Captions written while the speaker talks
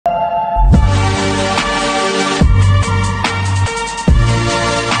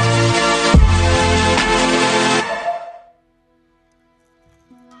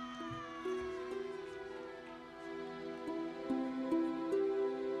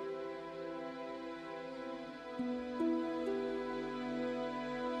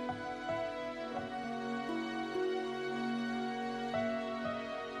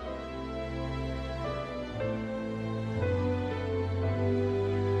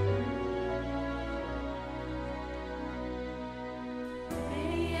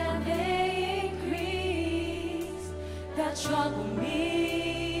trouble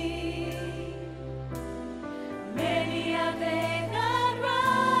me. Many have they that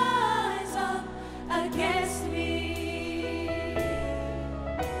rise up against me.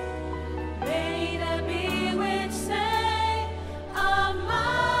 Many that bewitch say of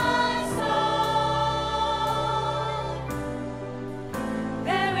my soul,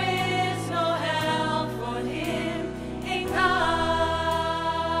 there is no help for him in God.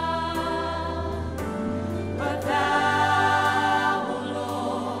 But thou, O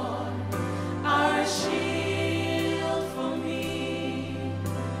Lord, art a shield for me,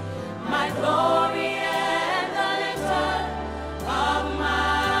 my glory and the lifter of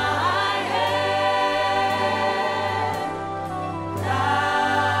my head.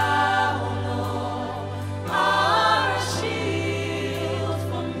 Thou, O Lord, art a shield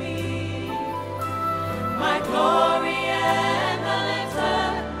for me, my glory and the lifter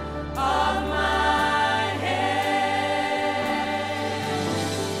of my head.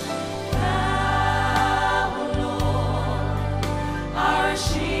 Thou, O Lord, art a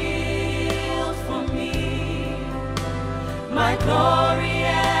shield for me, my glory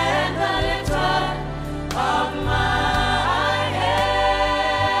and the lifter of my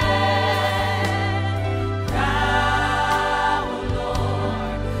head. Thou, O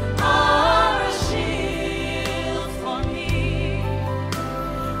Lord, art a shield for me,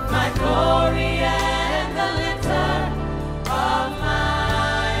 my glory and the lifter of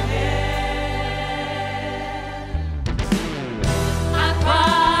my head. I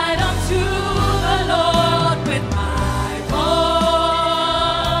cried unto the Lord with my voice.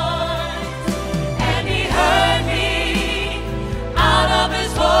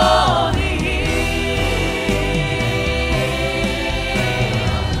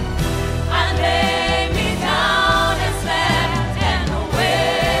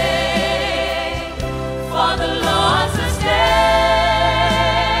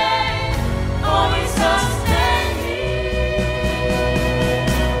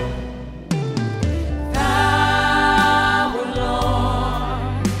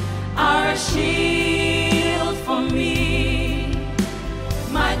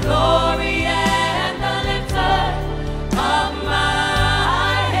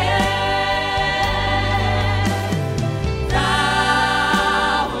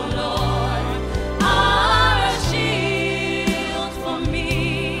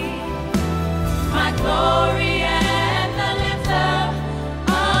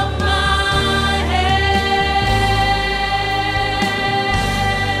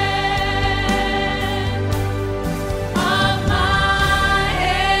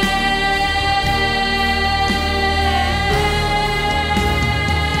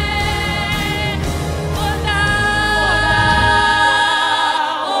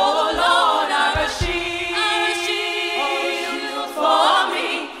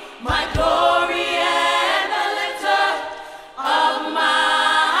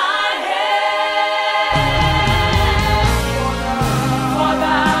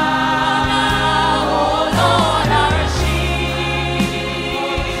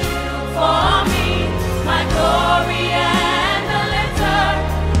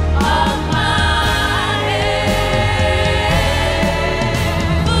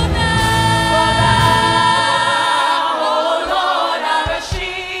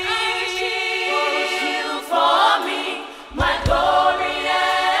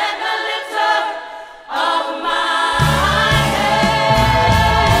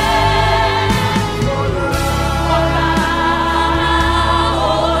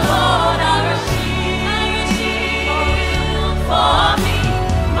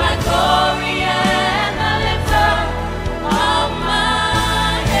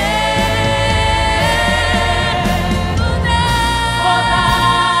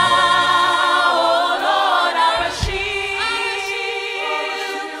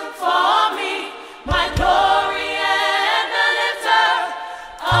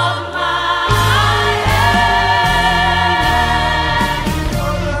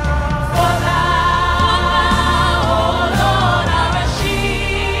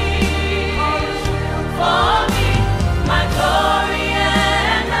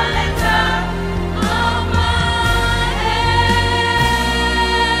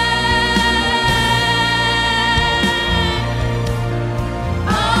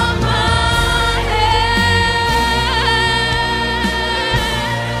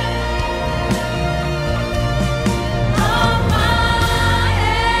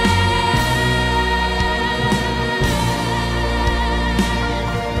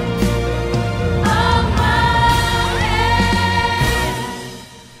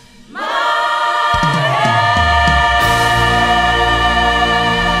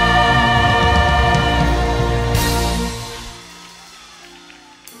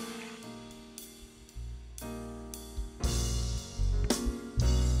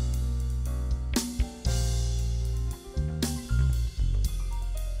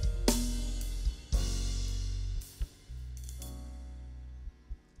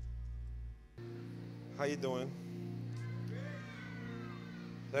 How you doing?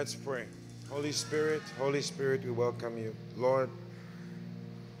 Let's pray. Holy Spirit, we welcome you. Lord,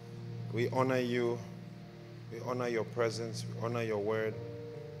 we honor you. We honor your presence. We honor your word.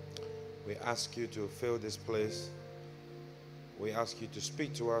 We ask you to fill this place. We ask you to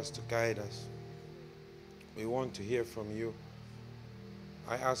speak to us, to guide us. We want to hear from you.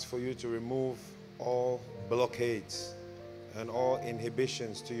 I ask for you to remove all blockades and all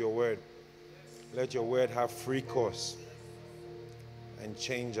inhibitions to your word. Let your word have free course and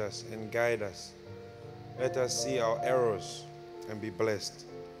change us and guide us. Let us see our errors and be blessed.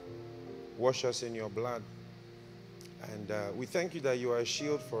 Wash us in your blood. And we thank you that you are a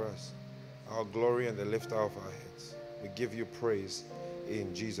shield for us, our glory and the lifter of our heads. We give you praise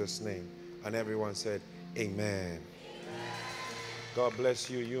in Jesus' name. And everyone said, Amen. God bless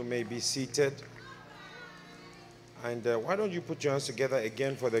you. You may be seated. And why don't you put your hands together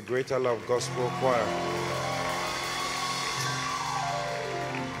again for the Greater Love Gospel Choir.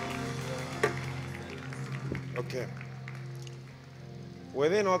 Okay. Were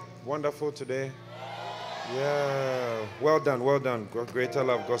they not wonderful today? Yeah. Well done, well done. Greater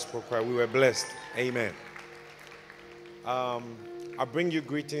Love Gospel Choir. We were blessed. Amen. I bring you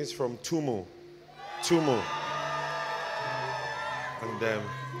greetings from Tumu. Tumu. And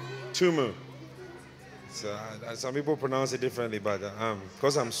Tumu. So, some people pronounce it differently, but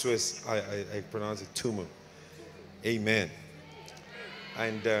because I'm Swiss, I pronounce it Tumu. Amen.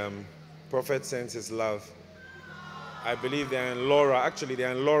 And Prophet sends his love. I believe they're in Laura. Actually,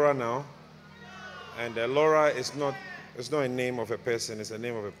 they're in Laura now. And Laura is not a name of a person, it's a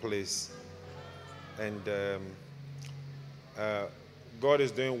name of a place. And God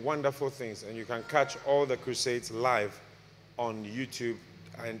is doing wonderful things. And you can catch all the crusades live on YouTube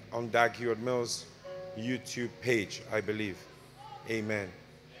and on Heward-Mills YouTube page, I believe. Amen.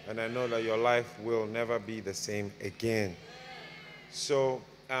 And I know that your life will never be the same again. So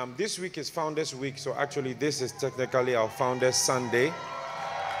this week is Founders Week. So actually this is technically our Founders Sunday.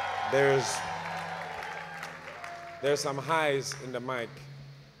 There's some highs in the mic.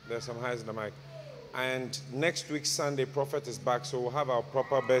 There's some highs in the mic. And next week Sunday, Prophet is back. So we'll have our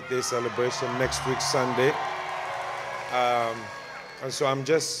proper birthday celebration next week Sunday. And so I'm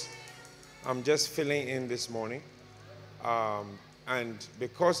just filling in this morning. And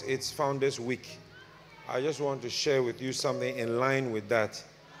because it's Founders Week, I just want to share with you something in line with that.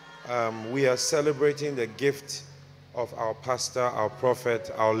 We are celebrating the gift of our pastor, our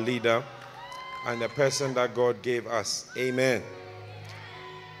prophet, our leader, and the person that God gave us. Amen.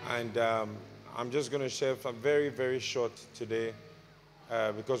 And I'm just going to share very, very short today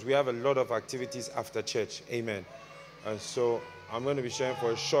because we have a lot of activities after church. Amen. And so I'm going to be sharing for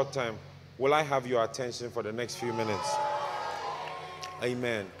a short time. Will I have your attention for the next few minutes?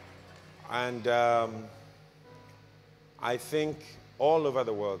 Amen. And I think all over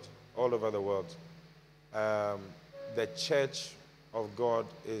the world, the church of God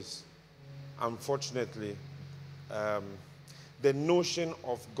is, unfortunately, the notion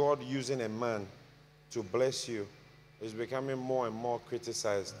of God using a man to bless you is becoming more and more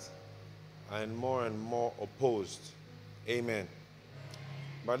criticized and more opposed. Amen.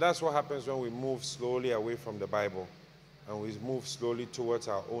 But that's what happens when we move slowly away from the Bible and we move slowly towards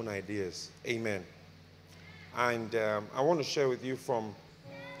our own ideas. Amen. And I want to share with you from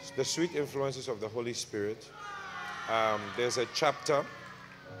the sweet influences of the Holy Spirit. There's a chapter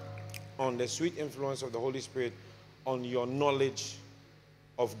on the sweet influence of the Holy Spirit on your knowledge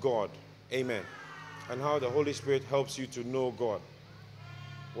of God. Amen. And how the Holy Spirit helps you to know God.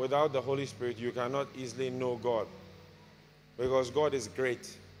 Without the Holy Spirit, you cannot easily know God. Because God is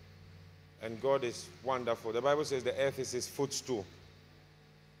great. And God is wonderful. The Bible says the earth is his footstool.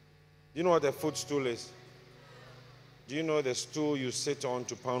 Do you know what a footstool is? Do you know the stool you sit on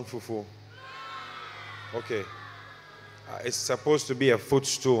to pound fufu? Okay. It's supposed to be a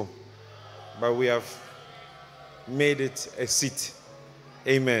footstool. But we have made it a seat.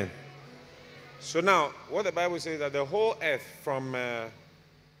 Amen. So now, what the Bible says is that the whole earth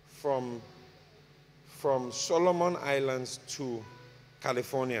from Solomon Islands to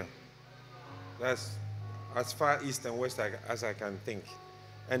California, that's as far east and west as I can think.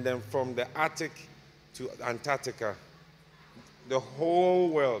 And then from the Arctic to Antarctica, the whole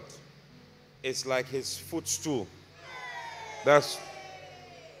world is like his footstool. That's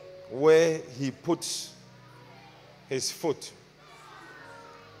where he puts his foot.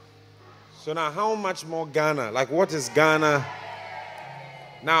 So now how much more Ghana? Like what is Ghana?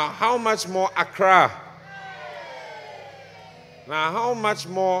 Now how much more Accra? Now how much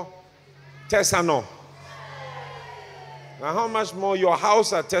more Tesano? Now how much more your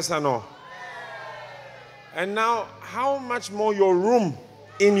house at Tesano? And now, how much more your room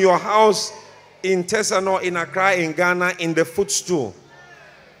in your house in Tesano, in Accra, in Ghana, in the footstool?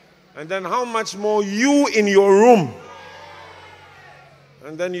 And then how much more you in your room?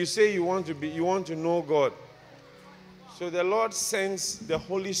 And then you say you want to know God. So the Lord sends the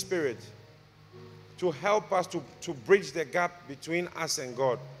Holy Spirit to help us to bridge the gap between us and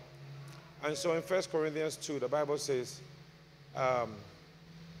God. And so in 1 Corinthians 2, the Bible says,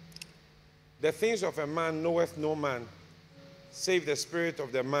 the things of a man knoweth no man, save the spirit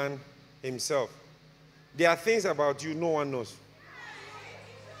of the man himself. There are things about you no one knows.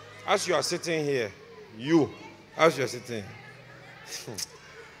 As you are sitting here, as you are sitting here,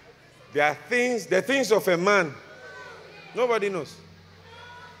 there are things, the things of a man, nobody knows.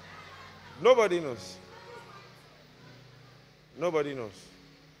 Nobody knows. Nobody knows.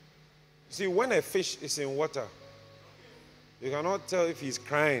 See, when a fish is in water, you cannot tell if he's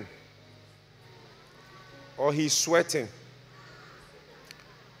crying or he's sweating.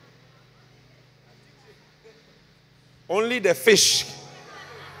 Only the fish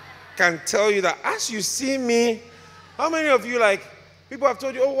can tell you that as you see me. How many of you, like, people have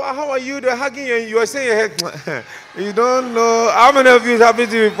told you, oh, wow, how are you? They're hugging you and you are saying your head. You don't know. How many of you it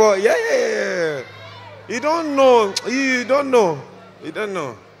happened to you before? Yeah. You don't know. You don't know. You don't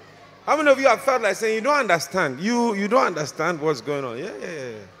know. How many of you have felt like saying you don't understand? You don't understand what's going on. Yeah.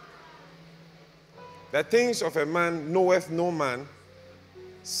 The things of a man knoweth no man,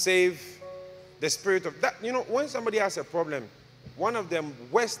 save the spirit of that. You know, when somebody has a problem, one of the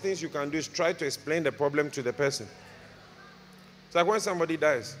worst things you can do is try to explain the problem to the person. It's like when somebody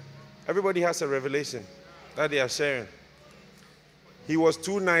dies, everybody has a revelation that they are sharing. He was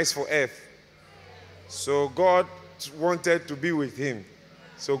too nice for earth, so God wanted to be with him.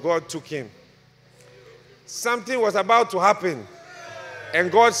 So God took him. Something was about to happen,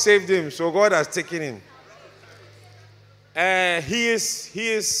 and God saved him. So God has taken him. He's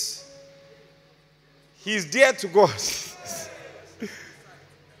dear to God.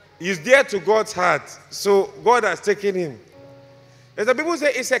 He's dear to God's heart. So God has taken him. And some people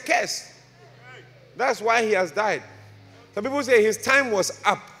say it's a curse. That's why he has died. Some people say his time was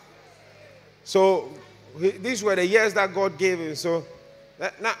up. So these were the years that God gave him. So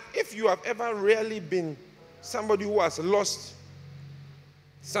now, if you have ever really been somebody who has lost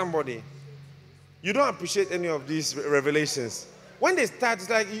somebody, you don't appreciate any of these revelations. When they start, it's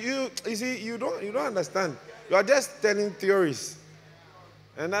like you see, you don't understand. You are just telling theories.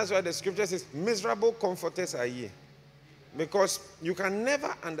 And that's why the scripture says, miserable comforters are ye. Because you can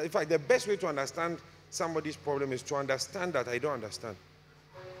never, in fact, the best way to understand somebody's problem is to understand that I don't understand.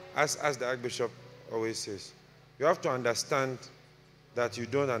 As the Archbishop always says, you have to understand that you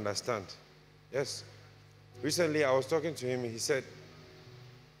don't understand. Yes. Recently, I was talking to him. He said,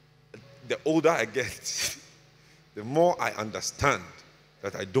 the older I get, the more I understand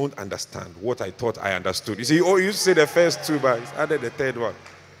that I don't understand what I thought I understood. You see, you used to say the first two, but he's added the third one.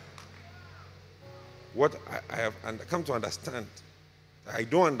 What I have come to understand, I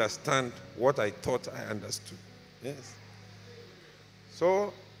don't understand what I thought I understood. Yes.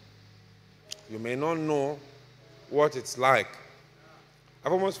 So, you may not know what it's like.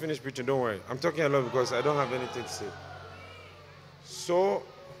 I've almost finished preaching, don't worry. I'm talking a lot because I don't have anything to say. So,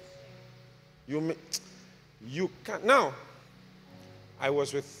 you can now. I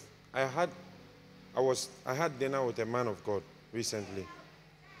had dinner with a man of God recently.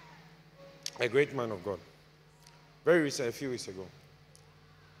 A great man of God. Very recent, a few weeks ago.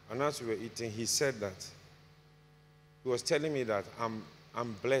 And as we were eating, he said that he was telling me that I'm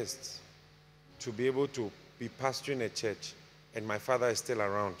blessed to be able to be pastoring a church and my father is still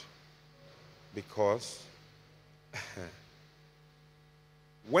around. Because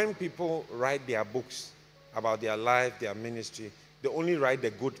when people write their books about their life, their ministry, they only write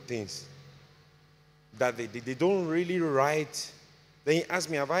the good things. That they don't really write. Then he asked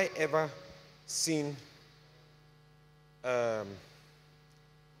me, have I ever seen a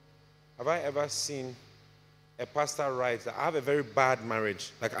pastor write that I have a very bad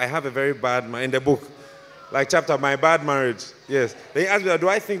marriage? Like I have a very bad marriage in the book. Like chapter, my bad marriage. Yes. Then he asked me, do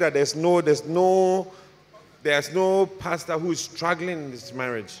I think that there's no pastor who is struggling in this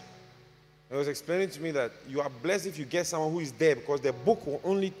marriage? He was explaining to me that you are blessed if you get someone who is there, because the book will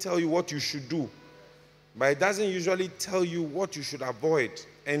only tell you what you should do. But it doesn't usually tell you what you should avoid.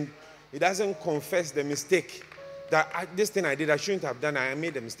 And it doesn't confess the mistake. That this thing I did, I shouldn't have done. I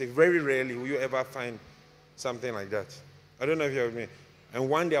made a mistake. Very rarely will you ever find something like that. I don't know if you're with me. And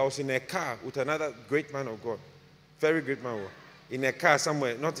one day I was in a car with another great man of God. Very great man of God. In a car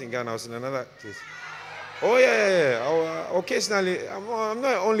somewhere, not in Ghana, I was in another place. Oh, yeah. Occasionally, I'm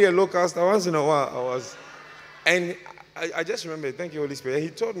not only a local star. Once in a while, I was And I just remember, thank you, Holy Spirit. He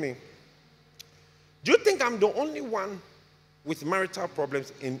told me, do you think I'm the only one with marital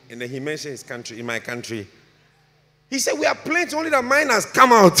problems he mentioned his country, in my country? He said, we are plenty, only that mine has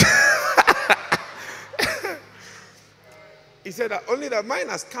come out. He said that only that mine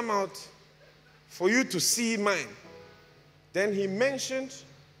has come out for you to see mine. Then he mentioned,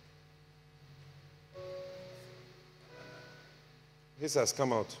 this has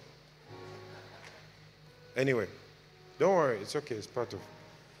come out. Anyway, don't worry, it's okay, it's part of.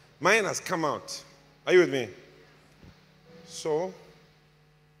 Mine has come out. Are you with me? So,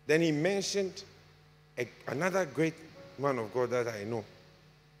 then he mentioned another great man of God that I know.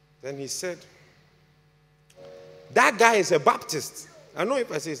 Then he said, that guy is a Baptist. I know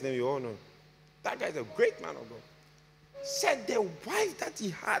if I say his name, you all know. That guy is a great man of God. Said the wife that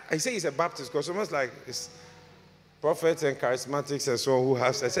he had, I say he's a Baptist because almost like it's prophets and charismatics and so on who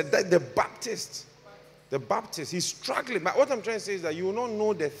has. I said that the Baptist, he's struggling. But what I'm trying to say is that you will not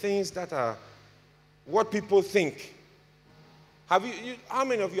know the things that are what people think. Have you how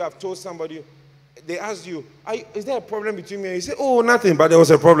many of you have told somebody, they asked you, is there a problem between me? And you say, oh, nothing, but there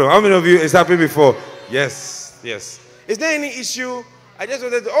was a problem. How many of you, it's happened before? Yes. Is there any issue? I just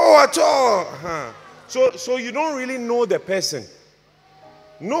wanted to, at all. So you don't really know the person.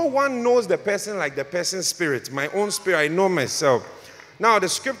 No one knows the person like the person's spirit. My own spirit, I know myself. Now, the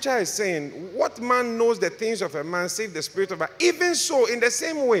scripture is saying, what man knows the things of a man, save the spirit of man. Even so, in the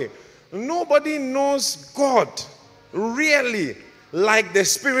same way, nobody knows God really like the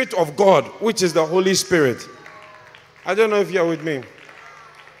Spirit of God, which is the Holy Spirit. I don't know if you're with me.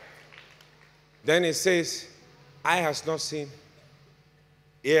 Then it says, eye has not seen,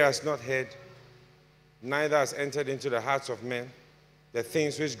 ear has not heard, neither has entered into the hearts of men the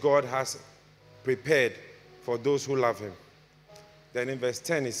things which God has prepared for those who love him. Then in verse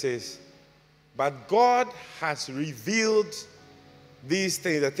 10 it says, but God has revealed these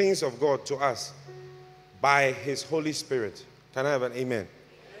things, the things of God, to us by his Holy Spirit. Can I have an amen?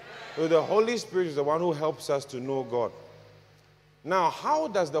 So the Holy Spirit is the one who helps us to know God. Now, how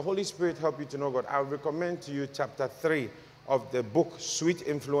does the Holy Spirit help you to know God? I recommend to you chapter 3 of the book, Sweet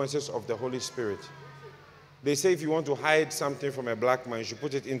Influences of the Holy Spirit. They say if you want to hide something from a black man, you should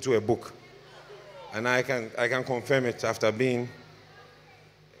put it into a book. And I can confirm it after being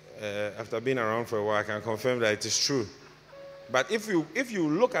around for a while. I can confirm that it is true. But if you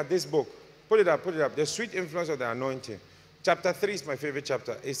look at this book, put it up, the Sweet Influence of the Anointing. Chapter 3 is my favorite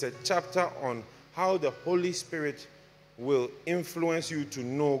chapter. It's a chapter on how the Holy Spirit will influence you to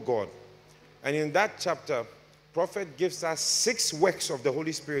know God. And in that chapter, Prophet gives us 6 works of the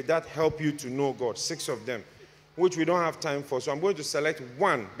Holy Spirit that help you to know God. 6 of them, which we don't have time for. So I'm going to select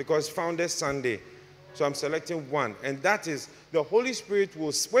one because Founders Sunday. So I'm selecting one. And that is, the Holy Spirit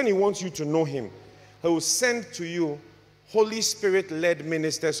will, when he wants you to know him, he will send to you Holy Spirit-led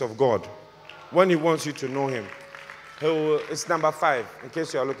ministers of God. When he wants you to know him. It's number 5, in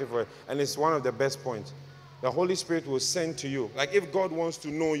case you are looking for it. And it's one of the best points. The Holy Spirit will send to you. Like if God wants to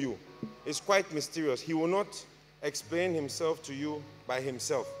know you, it's quite mysterious. He will not explain himself to you by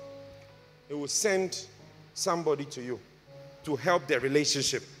himself. He will send somebody to you to help the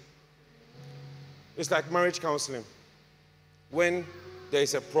relationship. It's like marriage counseling. When there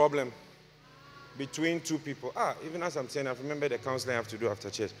is a problem between two people. Even as I'm saying, I remember the counseling I have to do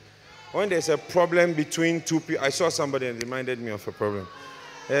after church. When there's a problem between two people, I saw somebody and reminded me of a problem.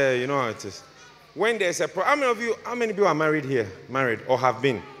 You know how it is. When there's a problem, how many people are married here? Married or have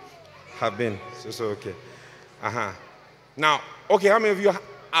been? Have been. So okay. Now, okay, how many of you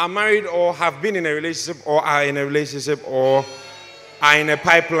are married or have been in a relationship or are in a relationship or are in a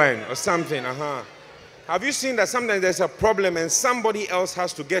pipeline or something? Have you seen that sometimes there's a problem and somebody else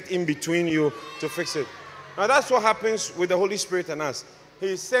has to get in between you to fix it? Now that's what happens with the Holy Spirit and us.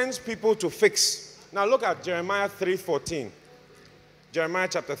 He sends people to fix. Now look at Jeremiah 3:14. Jeremiah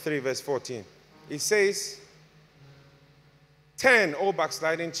chapter 3 verse 14. It says, "Turn, O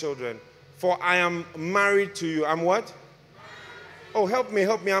backsliding children, for I am married to you." I'm what? Oh, help me.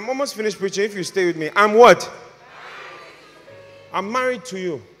 I'm almost finished preaching. If you stay with me. I'm what? I'm married to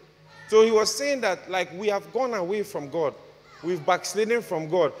you. So he was saying that like we have gone away from God. We've backslidden from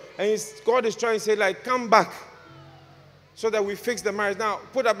God. And God is trying to say like, come back. So that we fix the marriage. Now,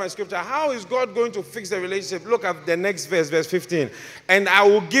 put up my scripture. How is God going to fix the relationship? Look at the next verse, verse 15. And I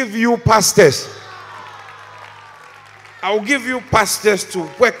will give you pastors. I will give you pastors to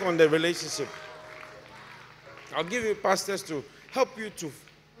work on the relationship. I'll give you pastors to help you to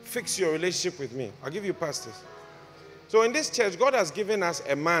fix your relationship with me. I'll give you pastors. So in this church, God has given us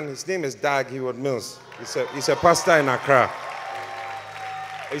a man. His name is Heward-Mills. He's a pastor in Accra.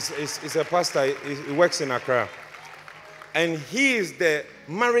 He's a pastor. He works in Accra. And he is the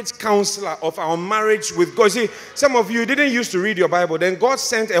marriage counselor of our marriage with God. See, some of you didn't used to read your Bible. Then God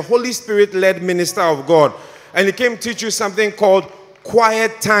sent a Holy Spirit-led minister of God. And he came to teach you something called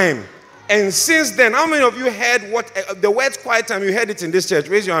quiet time. And since then, how many of you heard what the word quiet time? You heard it in this church.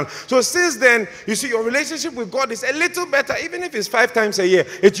 Raise your hand. So since then, you see your relationship with God is a little better. Even if it's 5 times a year,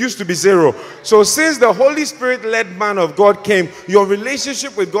 it used to be 0. So since the Holy Spirit-led man of God came, your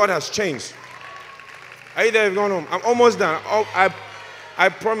relationship with God has changed. Are you there? You've gone home. I'm almost done. I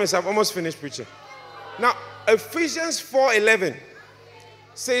promise I've almost finished preaching. Now, Ephesians 4:11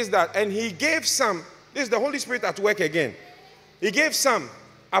 says that, and he gave some, this is the Holy Spirit at work again. He gave some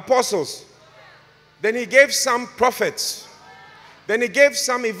apostles, then he gave some prophets, then he gave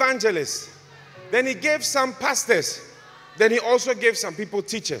some evangelists, then he gave some pastors, then he also gave some people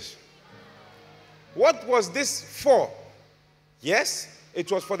teachers. What was this for? Yes,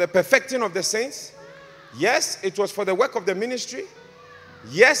 it was for the perfecting of the saints. Yes, it was for the work of the ministry.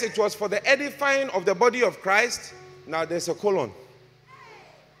 Yes, it was for the edifying of the body of Christ. Now there's a colon.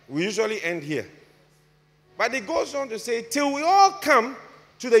 We usually end here. But it goes on to say, till we all come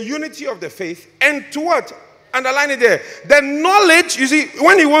to the unity of the faith, and to what? Underline it there. The knowledge, you see,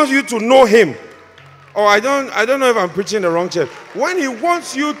 when he wants you to know him, or I don't know if I'm preaching the wrong church. When he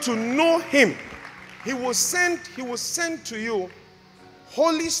wants you to know him, he will send to you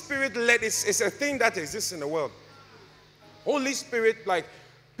Holy Spirit led. It's a thing that exists in the world. Holy Spirit, like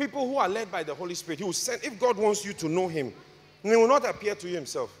people who are led by the Holy Spirit, he will send. If God wants you to know him, he will not appear to you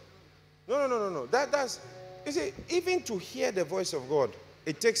himself. No. That's, you see, even to hear the voice of God,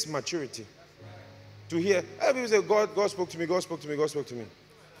 it takes maturity. To hear, people say, God spoke to me, God spoke to me, God spoke to me.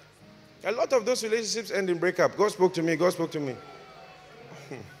 A lot of those relationships end in breakup. God spoke to me, God spoke to me.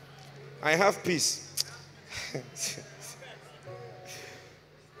 I have peace.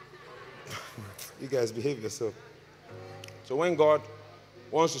 You guys behave yourself. So when God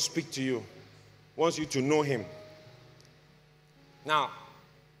wants to speak to you, wants you to know him. Now,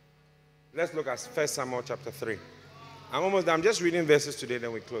 let's look at 1 Samuel chapter 3. I'm almost done. I'm just reading verses today,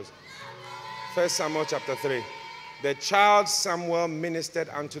 then we close. 1 Samuel chapter 3. The child Samuel ministered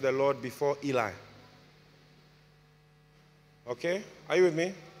unto the Lord before Eli. Okay? Are you with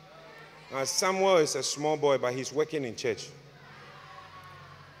me? Now, Samuel is a small boy, but he's working in church.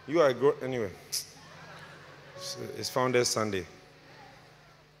 You are a anyway. It's Founders Sunday.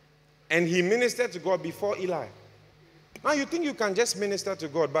 And he ministered to God before Eli. Now you think you can just minister to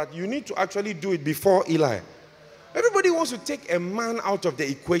God, but you need to actually do it before Eli. Everybody wants to take a man out of the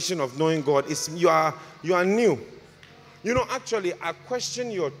equation of knowing God. You are new. You know, actually, I question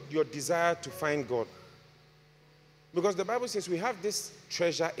your desire to find God. Because the Bible says we have this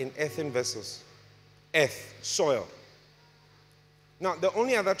treasure in earthen vessels. Earth, soil. Now, the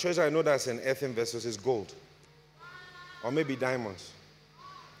only other treasure I know that's in earthen vessels is gold. Or maybe diamonds.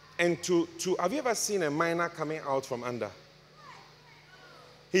 And have you ever seen a miner coming out from under?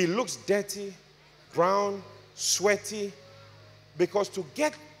 He looks dirty, brown, sweaty, because to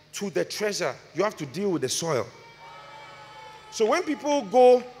get to the treasure, you have to deal with the soil. So when people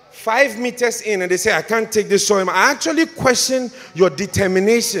go 5 meters in and they say, I can't take this soil, I actually question your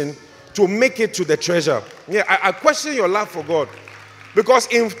determination to make it to the treasure. Yeah, I question your love for God. Because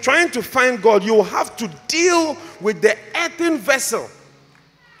in trying to find God, you have to deal with the earthen vessel.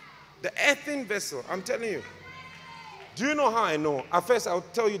 The earthen vessel, I'm telling you. Do you know how I know? At first, I'll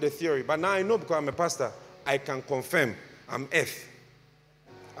tell you the theory, but now I know because I'm a pastor. I can confirm I'm earth.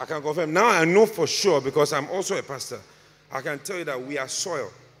 I can confirm. Now I know for sure because I'm also a pastor. I can tell you that we are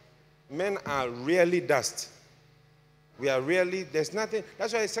soil. Men are really dust. We are really, there's nothing.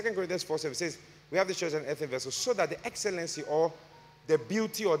 That's why 2 Corinthians 4:7 says, we have the church and earthen vessel so that the excellency or the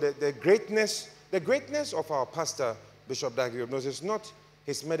beauty or the greatness of our pastor, Bishop Dag Heward-Mills, is not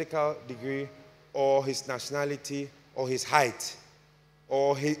his medical degree or his nationality or his height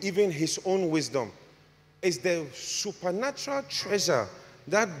or even his own wisdom. It's the supernatural treasure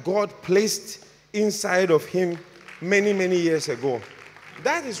that God placed inside of him many, many years ago.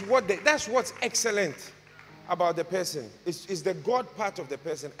 That's what's excellent about the person. It's the God part of the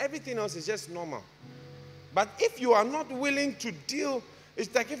person. Everything else is just normal. But if you are not willing to deal,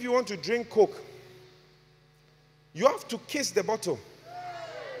 it's like if you want to drink Coke. You have to kiss the bottle.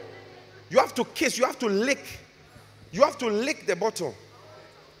 You have to kiss, you have to lick. You have to lick the bottle.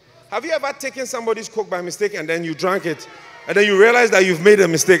 Have you ever taken somebody's Coke by mistake and then you drank it and then you realize that you've made a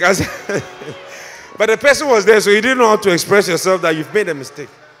mistake? But the person was there, so you didn't know how to express yourself that you've made a mistake.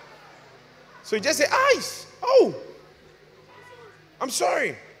 So you just say, ice. Oh, I'm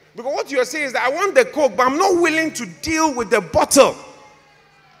sorry. Because what you're saying is that I want the Coke, but I'm not willing to deal with the bottle.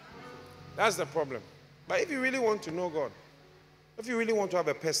 That's the problem. But if you really want to know God, if you really want to have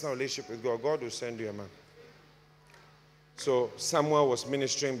a personal relationship with God, God will send you a man. So Samuel was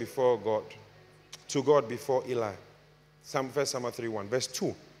ministering before God, to God before Eli. 1 Samuel 3:1, verse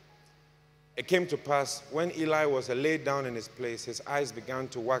 2. It came to pass, when Eli was laid down in his place, his eyes began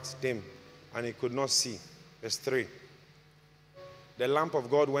to wax dim, and he could not see. Verse 3. The lamp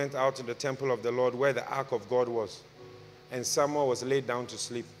of God went out in the temple of the Lord, where the ark of God was, and Samuel was laid down to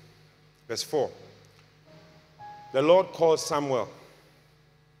sleep. Verse 4. The Lord called Samuel.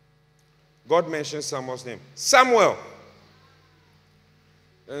 God mentioned Samuel's name. Samuel!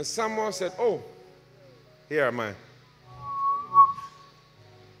 And Samuel said, oh, here am I.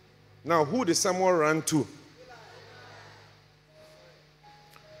 Now, who did Samuel run to?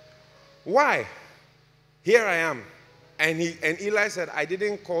 Why? Here I am. And Eli said, I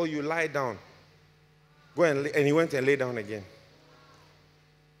didn't call you, lie down. Go and he went and lay down again.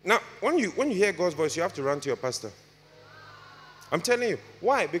 Now, when you hear God's voice, you have to run to your pastor. I'm telling you.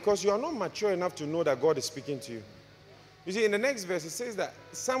 Why? Because you are not mature enough to know that God is speaking to you. You see, in the next verse, it says that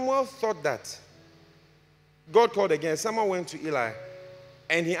Samuel thought that. God called again. Samuel went to Eli.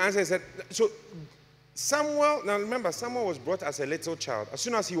 And he answered and said, so Samuel, now remember, Samuel was brought as a little child. As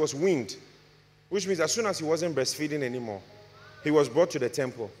soon as he was weaned, which means as soon as he wasn't breastfeeding anymore, he was brought to the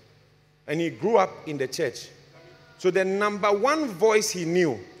temple. And he grew up in the church. So the number one voice he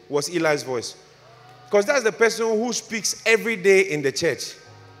knew was Eli's voice. Because that's the person who speaks every day in the church.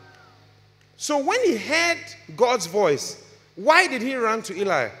 So when he heard God's voice, why did he run to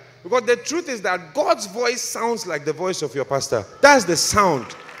Eli? Because the truth is that God's voice sounds like the voice of your pastor. That's the sound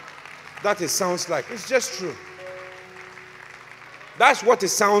that it sounds like. It's just true. That's what it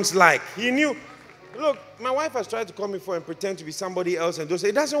sounds like. He knew. Look, my wife has tried to call me for and pretend to be somebody else and say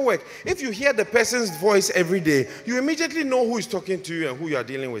it doesn't work. If you hear the person's voice every day, you immediately know who is talking to you and who you are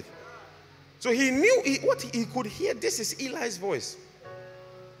dealing with. So he knew what he could hear. This is Eli's voice.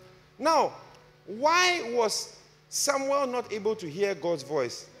 Now, why was Samuel not able to hear God's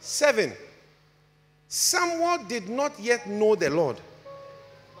voice? 7. Samuel did not yet know the Lord.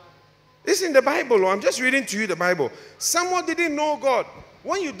 This is in the Bible. I'm just reading to you the Bible. Samuel didn't know God.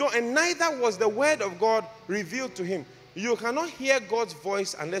 When you don't, and neither was the word of God revealed to him. You cannot hear God's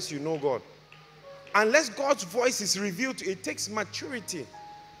voice unless you know God. Unless God's voice is revealed to you, it takes maturity.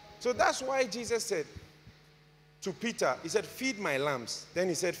 So that's why Jesus said to Peter, he said, feed my lambs. Then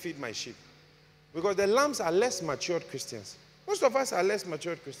he said, feed my sheep. Because the lambs are less matured Christians. Most of us are less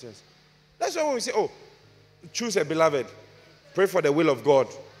matured Christians. That's why when we say, oh, choose a beloved, pray for the will of God,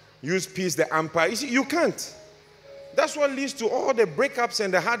 use peace, the empire. You see, you can't. That's what leads to all the breakups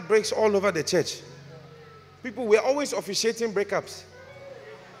and the heartbreaks all over the church. People, we're always officiating breakups.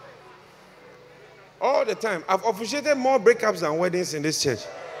 All the time. I've officiated more breakups than weddings in this church.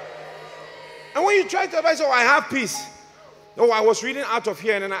 And when you try to advise, oh, I have peace. Oh, I was reading out of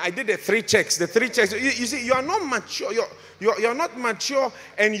here and then I did the 3 checks. The 3 checks. You see, you are not mature. You're not mature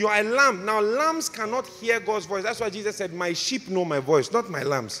and you are a lamb. Now, lambs cannot hear God's voice. That's why Jesus said, my sheep know my voice, not my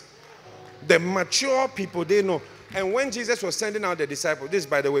lambs. The mature people, they know. And when Jesus was sending out the disciples, this,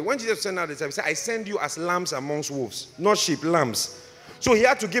 by the way, when Jesus sent out the disciples, he said, I send you as lambs amongst wolves, not sheep, lambs. So he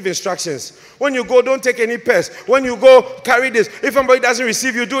had to give instructions. When you go, don't take any purse. When you go, carry this. If somebody doesn't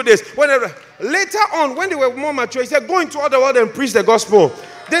receive you, do this. Whenever. Later on, when they were more mature, he said, go into all the world and preach the gospel.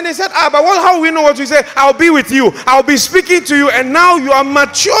 Then they said, but how will we know what to say? I'll be with you. I'll be speaking to you. And now you are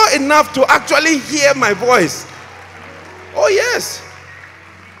mature enough to actually hear my voice. Oh, yes.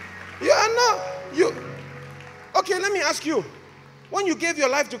 You are not. Okay, let me ask you. When you gave your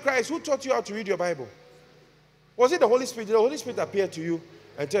life to Christ, who taught you how to read your Bible? Was it the Holy Spirit? Did the Holy Spirit appear to you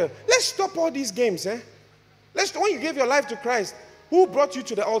and tell you, let's stop all these games, eh? When you gave your life to Christ, who brought you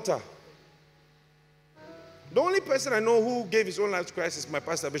to the altar? The only person I know who gave his own life to Christ is my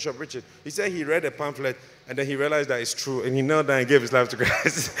pastor, Bishop Richard. He said he read a pamphlet and then he realized that it's true and he knelt down and gave his life to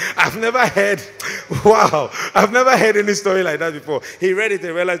Christ. I've never heard any story like that before. He read it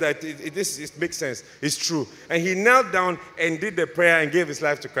and realized that it makes sense. It's true. And he knelt down and did the prayer and gave his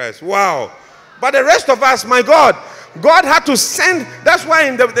life to Christ. Wow. But the rest of us, my God had to send. That's why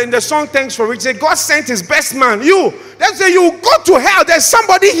in the song Thanks for Rich, God sent his best man, you. That's why you go to hell. There's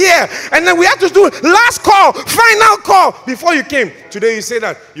somebody here. And then we have to do last call, final call before you came. Today you say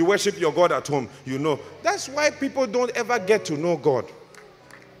that you worship your God at home. You know. That's why people don't ever get to know God.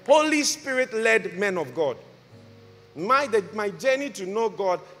 Holy Spirit-led men of God. My journey to know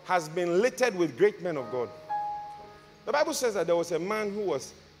God has been littered with great men of God. The Bible says that there was a man who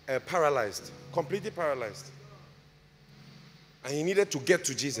was paralyzed, completely paralyzed. And he needed to get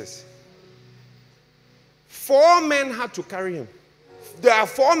to Jesus. 4 men had to carry him. There are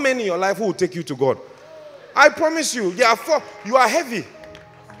 4 men in your life who will take you to God. I promise you, there are 4. You are heavy.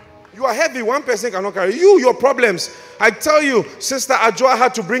 You are heavy. One person cannot carry you. Your problems. I tell you, Sister Ajua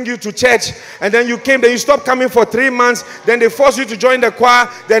had to bring you to church, and then you came. Then you stopped coming for 3 months. Then they forced you to join the choir.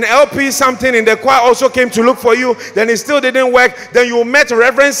 Then LP something in the choir also came to look for you. Then it still didn't work. Then you met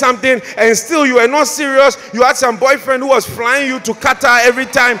Reverend something, and still you were not serious. You had some boyfriend who was flying you to Qatar every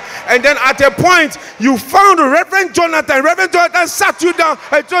time. And then at a point, you found Reverend Jonathan. Reverend Jonathan sat you down.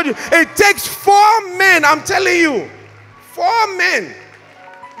 I told you, it takes 4 men. I'm telling you, 4 men.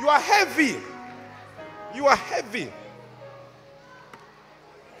 You are heavy. You are heavy.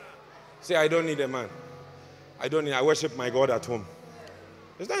 Say, I don't need a man. I worship my God at home.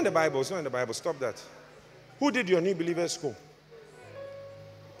 It's not in the Bible. It's not in the Bible. Stop that. Who did your New Believers School?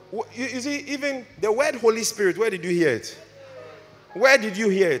 You see, even the word Holy Spirit, where did you hear it? Where did you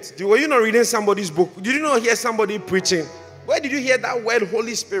hear it? Were you not reading somebody's book? Did you not hear somebody preaching? Where did you hear that word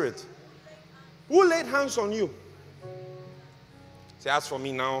Holy Spirit? Who laid hands on you? Say, as for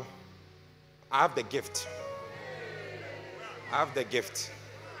me now, I have the gift. I have the gift.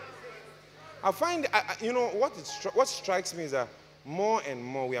 I find, what strikes me is that more and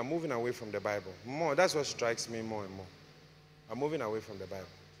more we are moving away from the Bible. More, that's what strikes me more and more. I'm moving away from the Bible.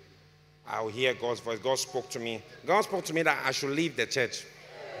 I'll hear God's voice. God spoke to me. God spoke to me that I should leave the church.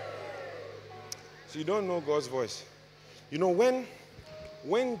 So you don't know God's voice. You know,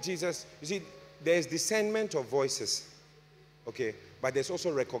 when Jesus, you see, there's discernment of voices. Okay, but there's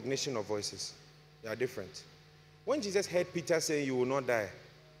also recognition of voices. They are different. When Jesus heard Peter saying, you will not die,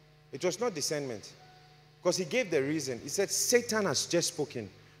 it was not discernment. Because he gave the reason. He said, Satan has just spoken.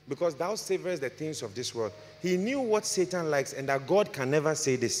 Because thou savorest the things of this world. He knew what Satan likes and that God can never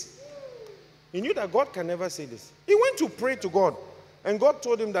say this. He knew that God can never say this. He went to pray to God. And God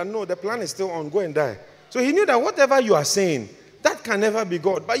told him that, no, the plan is still on. Go and die. So he knew that whatever you are saying, that can never be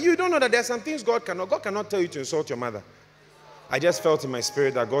God. But you don't know that there are some things God cannot. God cannot tell you to insult your mother. I just felt in my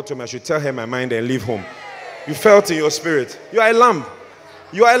spirit that God told me I should tell her my mind and leave home. You felt in your spirit. You are a lamb.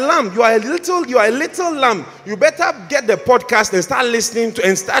 You are a lamb. You are a little lamb. You better get the podcast and start listening to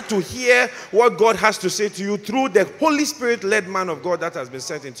and start to hear what God has to say to you through the Holy Spirit-led man of God that has been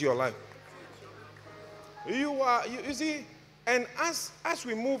sent into your life. You see, and as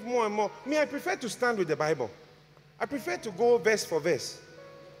we move more and more, I prefer to stand with the Bible. I prefer to go verse for verse.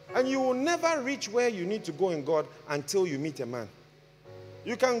 And you will never reach where you need to go in God until you meet a man.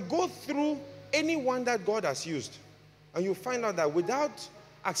 You can go through anyone that God has used, and you find out that without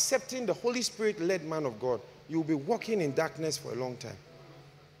accepting the Holy Spirit-led man of God, you will be walking in darkness for a long time.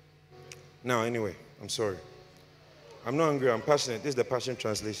 Now, anyway, I'm sorry. I'm not angry, I'm passionate. This is the Passion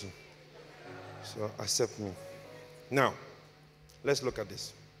Translation. So accept me. Now, let's look at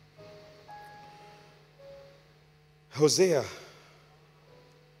this. Hosea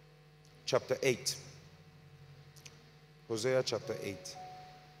chapter 8. Hosea chapter 8,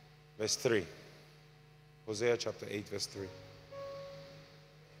 verse 3. Hosea chapter 8, verse 3.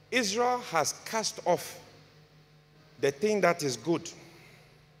 Israel has cast off the thing that is good.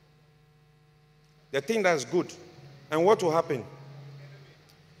 The thing that is good. And what will happen?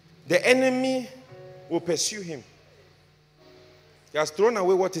 The enemy will pursue him. He has thrown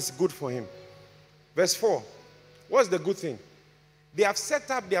away what is good for him. Verse 4. What's the good thing? They have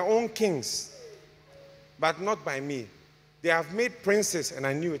set up their own kings, but not by me. They have made princes, and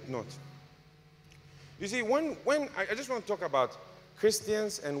I knew it not. You see, when I just want to talk about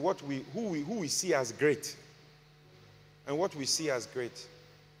Christians and who we see as great, and what we see as great.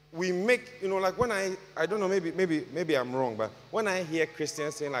 We make, like when I don't know, maybe I'm wrong, but when I hear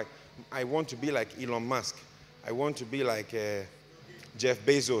Christians saying like, I want to be like Elon Musk, I want to be like Jeff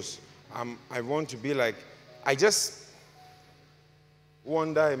Bezos, I want to be like, I just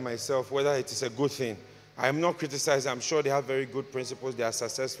wonder in myself whether it is a good thing. I am not criticizing. I'm sure they have very good principles. They are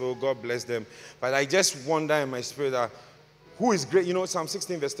successful. God bless them. But I just wonder in my spirit that who is great? Psalm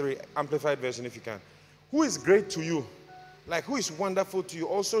 16 verse 3, amplified version if you can. Who is great to you? Like who is wonderful to you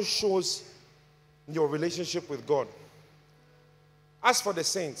also shows your relationship with God. As for the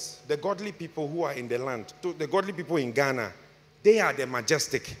saints, the godly people who are in the land, the godly people in Ghana, they are the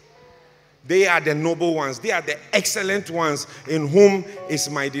majestic. They are the noble ones. They are the excellent ones in whom is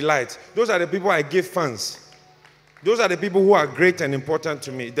my delight. Those are the people I give thanks. Those are the people who are great and important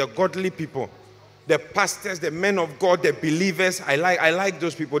to me. The godly people. The pastors, the men of God, the believers. I like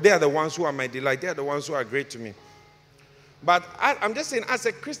those people. They are the ones who are my delight. They are the ones who are great to me. But I'm just saying, as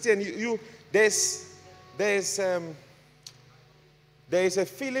a Christian, there is a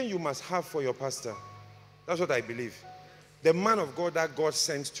feeling you must have for your pastor. That's what I believe. The man of God that God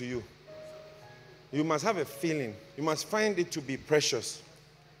sends to you. You must have a feeling. You must find it to be precious.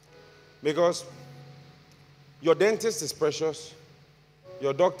 Because your dentist is precious.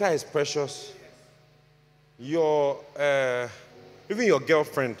 Your doctor is precious. Your, even your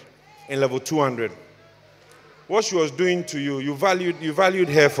girlfriend in level 200. What she was doing to you, you valued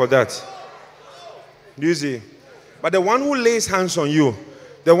her for that. Do you see? But the one who lays hands on you,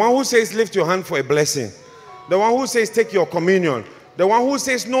 the one who says lift your hand for a blessing, the one who says take your communion, the one who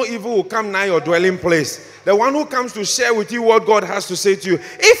says no evil will come nigh your dwelling place, the one who comes to share with you what God has to say to you.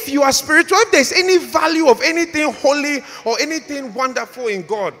 If you are spiritual, if there's any value of anything holy or anything wonderful in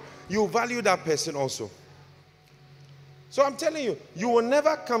God, you value that person also. So I'm telling you, you will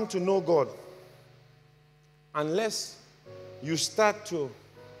never come to know God unless you start to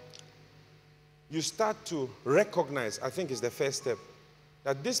recognize, I think is the first step,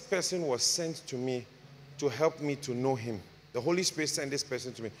 that this person was sent to me to help me to know him. The Holy Spirit sent this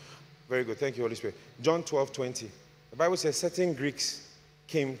person to me. Very good. Thank you, Holy Spirit. John 12:20. The Bible says certain Greeks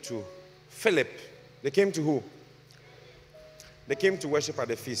came to Philip. They came to who? They came to worship at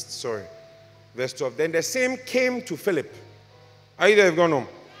the feast. Sorry. Verse 12. Then the same came to Philip. Are you there? You've gone home?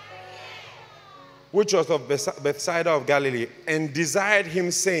 Which was of Bethsaida of Galilee, and desired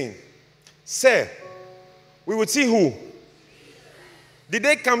him, saying, Sir, we would see who? Did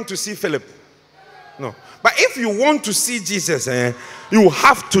they come to see Philip? No. But if you want to see Jesus, you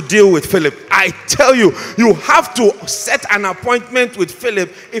have to deal with Philip. I tell you, you have to set an appointment with Philip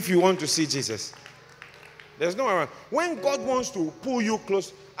if you want to see Jesus. There's no around. When God wants to pull you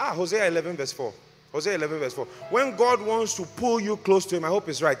close, Hosea 11 verse 4. Hosea 11 verse 4. When God wants to pull you close to him, I hope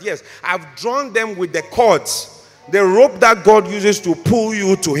it's right. Yes, I've drawn them with the cords. The rope that God uses to pull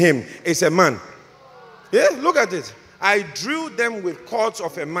you to him is a man. Yeah, look at it. I drew them with cords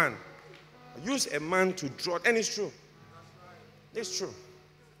of a man. I use a man to draw, and it's true. It's true.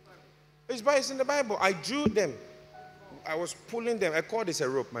 It's in the Bible. I drew them. I was pulling them. A cord is a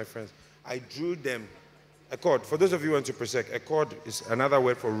rope, my friends. I drew them. A cord. For those of you who went to Presec, a cord is another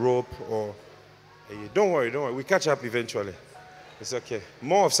word for rope or... Don't worry. We catch up eventually. It's okay.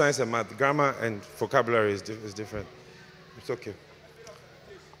 More of science and math. Grammar and vocabulary is different. It's okay.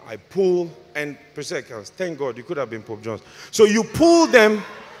 I pull, and Presec, thank God, you could have been Pope John's. So you pull them.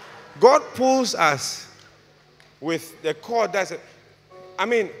 God pulls us with the cord.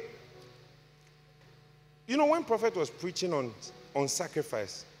 You know, when Prophet was preaching on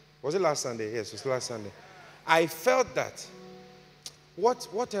sacrifice, was it last Sunday? Yes, it was last Sunday. I felt that,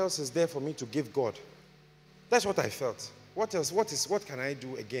 what else is there for me to give God? That's what I felt. What else? What can I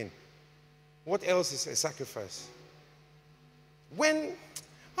do again? What else is a sacrifice?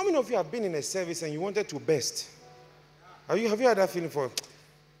 How many of you have been in a service and you wanted to best? Have you had that feeling for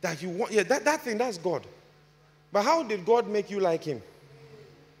that you want? Yeah, that thing, that's God. But how did God make you like him?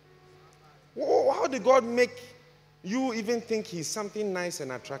 How did God make you even think he's something nice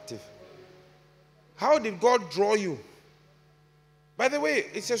and attractive? How did God draw you? By the way,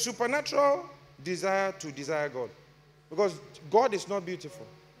 it's a supernatural desire to desire God. Because God is not beautiful.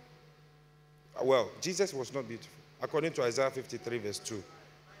 Well, Jesus was not beautiful. According to Isaiah 53 verse 2.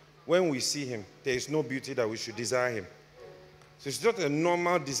 When we see him, there is no beauty that we should desire him. So it's not a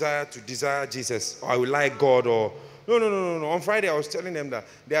normal desire to desire Jesus, or I will like God, or... No. On Friday, I was telling them that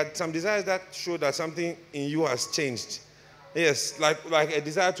there are some desires that show that something in you has changed. Yes, like a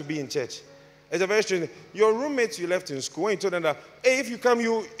desire to be in church. It's a very strange thing. Your roommates you left in school, when you told them that, hey, if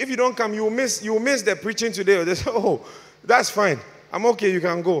you don't come, you will miss the preaching today. Or they say, oh, that's fine. I'm okay, you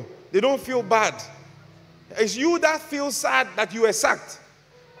can go. They don't feel bad. It's you that feel sad that you were sacked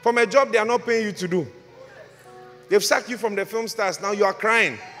from a job they are not paying you to do. They've sacked you from the film stars. Now you are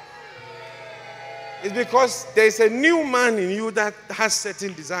crying. It's because there's a new man in you that has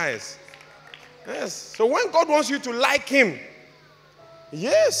certain desires. Yes. So when God wants you to like him,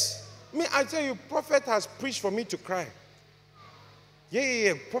 yes. I tell you, prophet has preached for me to cry.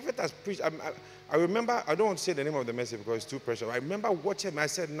 Yeah. Prophet has preached. I remember, I don't want to say the name of the message because it's too precious. I remember watching him. I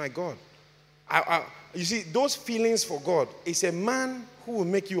said, my God. You see, those feelings for God, it's a man who will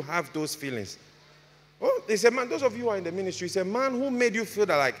make you have those feelings. Oh, it's a man, those of you who are in the ministry, it's a man who made you feel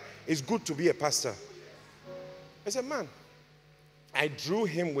that like it's good to be a pastor. It's a man. I drew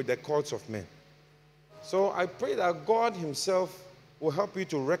him with the cords of men. So I pray that God himself will help you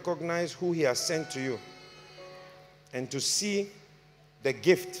to recognize who he has sent to you and to see the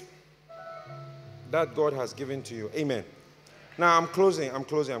gift that God has given to you. Amen. Now I'm closing.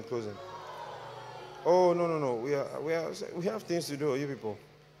 Oh, no. We have things to do, you people.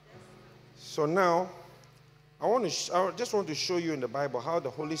 So now, I just want to show you in the Bible how the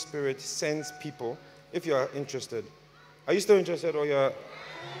Holy Spirit sends people, if you are interested. Are you still interested or you're...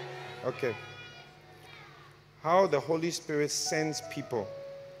 Okay. how the Holy Spirit sends people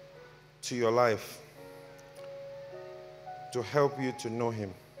to your life to help you to know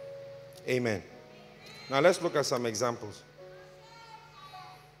him. Amen. Now let's look at some examples.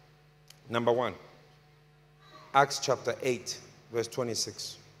 Number 1, Acts chapter 8, verse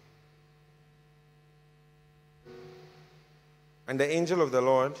 26. And the angel of the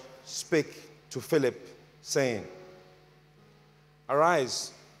Lord spake to Philip, saying,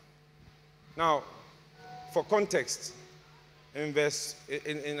 Arise. Now, for context, from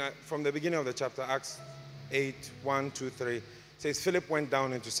the beginning of the chapter, Acts 8, 1, 2, 3, says Philip went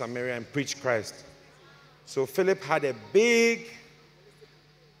down into Samaria and preached Christ. So Philip had a big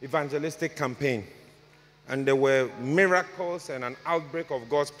evangelistic campaign, and there were miracles and an outbreak of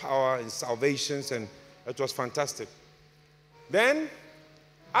God's power and salvations, and it was fantastic. Then,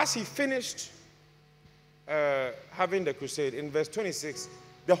 as he finished having the crusade, in verse 26,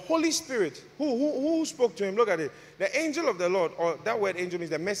 the Holy Spirit, who spoke to him, look at it, the angel of the Lord, or that word angel means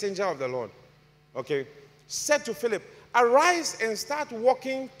the messenger of the Lord, okay, said to Philip, Arise and start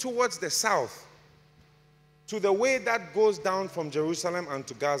walking towards the south, to the way that goes down from Jerusalem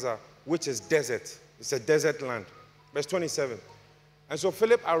unto Gaza, which is desert. It's a desert land. Verse 27. And so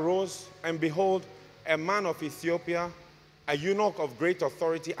Philip arose, and behold, a man of Ethiopia, a eunuch of great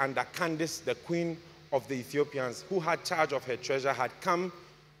authority under Candace, the queen of the Ethiopians, who had charge of her treasure, had come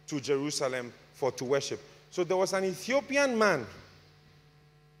to Jerusalem to worship. So there was an Ethiopian man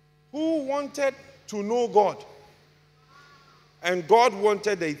who wanted to know God. And God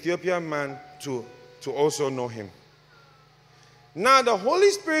wanted the Ethiopian man to also know him. Now the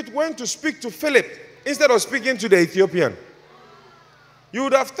Holy Spirit went to speak to Philip instead of speaking to the Ethiopian. You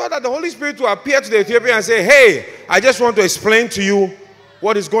would have thought that the Holy Spirit would appear to the Ethiopian and say, Hey, I just want to explain to you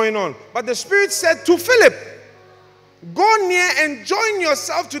what is going on. But the Spirit said to Philip, Go near and join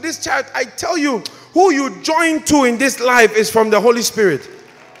yourself to this chariot. I tell you, who you join to in this life is from the Holy Spirit.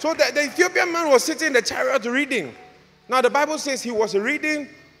 So the Ethiopian man was sitting in the chariot reading. Now the Bible says he was reading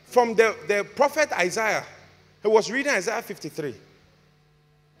from the prophet Isaiah. He was reading Isaiah 53.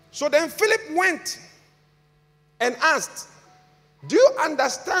 So then Philip went and asked, Do you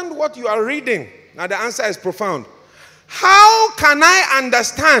understand what you are reading? Now the answer is profound. How can I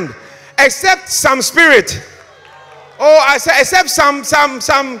understand except some spirit? Oh, I said except some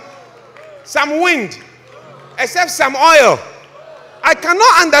wind, except some oil. I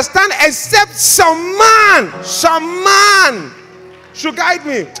cannot understand except some man should guide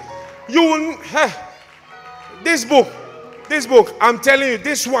me. You will, this book, I'm telling you,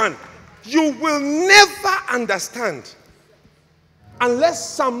 this one, you will never understand unless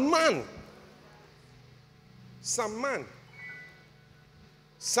some man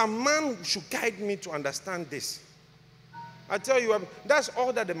should guide me to understand this. I tell you, that's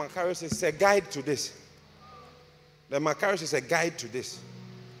all that the Macarius is, a guide to this. The Macarius is a guide to this.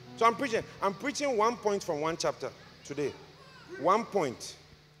 So I'm preaching 1 point from 1 chapter today. 1 point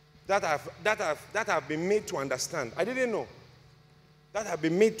that I've been made to understand. I didn't know. That I've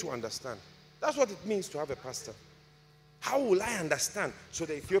been made to understand. That's what it means to have a pastor. How will I understand? So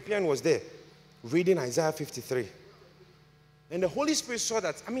the Ethiopian was there, reading Isaiah 53. And the Holy Spirit saw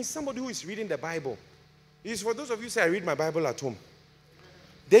that. I mean, somebody who is reading the Bible. It is for those of you who say, I read my Bible at home.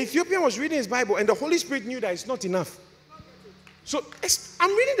 The Ethiopian was reading his Bible, and the Holy Spirit knew that it's not enough. So I'm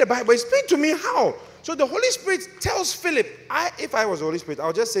reading the Bible. Explain to me how. So the Holy Spirit tells Philip, if I was the Holy Spirit,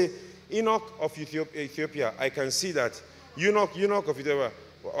 I'll just say, Enoch of Ethiopia. I can see that. Eunuch of Ethiopia.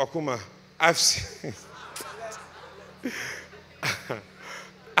 Okuma. I've seen.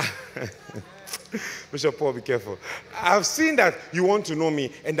 Bishop Paul, be careful. I've seen that you want to know me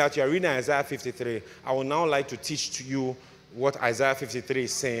and that you are reading Isaiah 53. I would now like to teach to you what Isaiah 53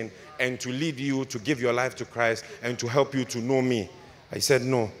 is saying and to lead you to give your life to Christ and to help you to know me. I said,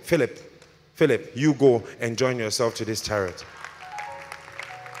 no, Philip, you go and join yourself to this chariot.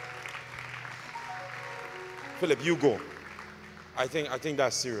 Philip, you go. I think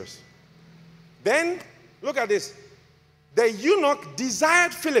that's serious. Then, look at this. The eunuch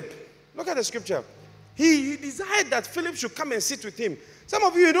desired Philip. Look at the scripture. He desired that Philip should come and sit with him. Some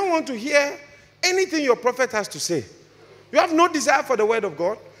of you don't want to hear anything your prophet has to say. You have no desire for the word of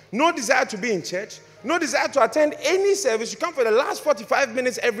God, no desire to be in church, no desire to attend any service. You come for the last 45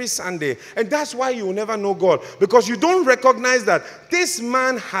 minutes every Sunday, and that's why you will never know God, because you don't recognize that this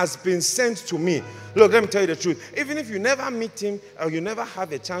man has been sent to me. Look, let me tell you the truth. Even if you never meet him or you never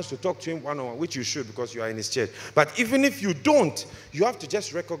have a chance to talk to him one-on-one, which you should because you are in his church, but even if you don't, you have to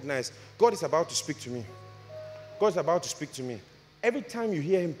just recognize God is about to speak to me. God is about to speak to me. Every time you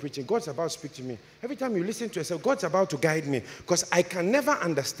hear him preaching, God's about to speak to me. Every time you listen to yourself, God's about to guide me. Because I can never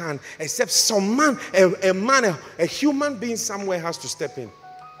understand except some man, a human being somewhere has to step in.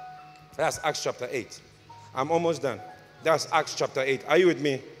 That's Acts chapter 8. I'm almost done. That's Acts chapter 8. Are you with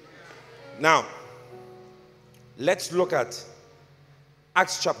me? Now, let's look at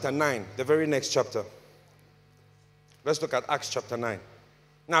Acts chapter 9, the very next chapter. Let's look at Acts chapter 9.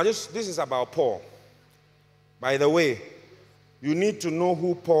 Now, this is about Paul. By the way, you need to know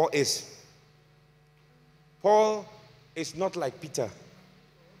who Paul is. Paul is not like Peter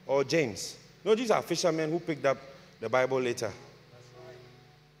or James. No, these are fishermen who picked up the Bible later.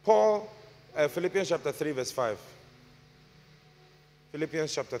 Paul, Philippians chapter 3, verse 5.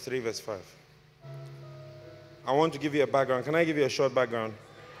 Philippians chapter 3, verse 5. I want to give you a background. Can I give you a short background?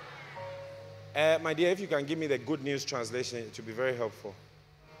 My dear, if you can give me the Good News translation, it will be very helpful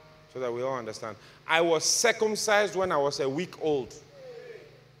so that we all understand. I was circumcised when I was a week old.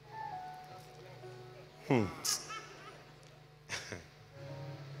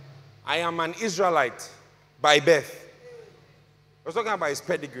 I am an Israelite by birth. I was talking about his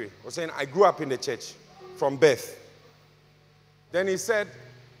pedigree. I was saying I grew up in the church from birth. Then he said,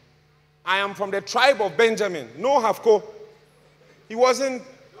 I am from the tribe of Benjamin. No half-co. He wasn't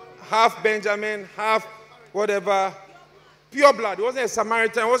half Benjamin, half whatever. Pure blood. He wasn't a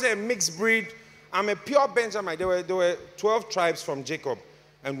Samaritan. He wasn't a mixed breed. I'm a pure Benjamin. There were 12 tribes from Jacob,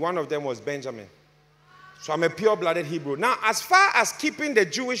 and one of them was Benjamin. So I'm a pure-blooded Hebrew. Now, as far as keeping the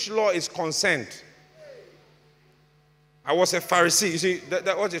Jewish law is concerned, I was a Pharisee. You see,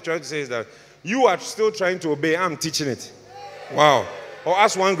 what he's trying to say is that you are still trying to obey. I'm teaching it. Wow. Or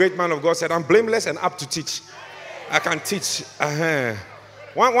as one great man of God said, I'm blameless and up to teach. I can teach.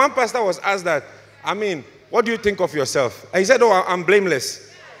 One pastor was asked that, what do you think of yourself? And he said, I'm blameless.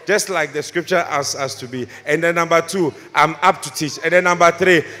 Just like the scripture asks us to be. And then number 2, I'm up to teach. And then number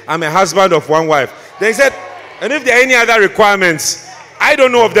 3, I'm a husband of one wife. They said, and if there are any other requirements, I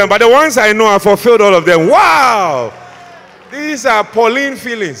don't know of them, but the ones I know, I fulfilled all of them. Wow! These are Pauline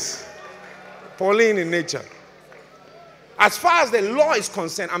feelings. Pauline in nature. As far as the law is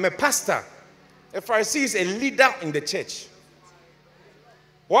concerned, I'm a pastor. A Pharisee is a leader in the church.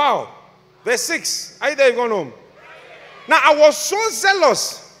 Wow. Verse 6. Are you there? Going home? Now, I was so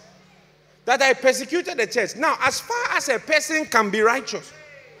zealous that I persecuted the church. Now, as far as a person can be righteous,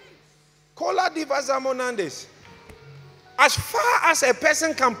 as far as a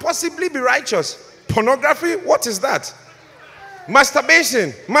person can possibly be righteous, pornography, what is that?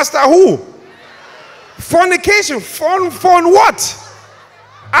 Masturbation, master who? Fornication, forn what?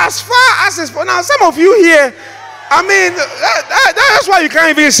 As far as it's, now some of you here, that's why you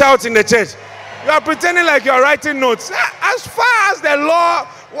can't even shout in the church. You are pretending like you are writing notes. As far as the law,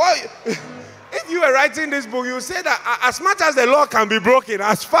 if you were writing this book, you say that as much as the law can be broken,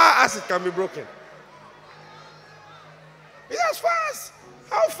 as far as it can be broken. It's as far as,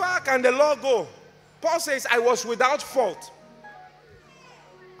 how far can the law go? Paul says, I was without fault.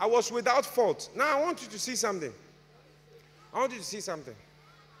 I was without fault. Now I want you to see something.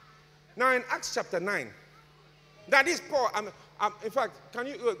 Now in Acts chapter 9, that is Paul. In fact, can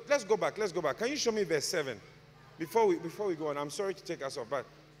you, let's go back. Can you show me verse 7? Before we go on, I'm sorry to take us off, but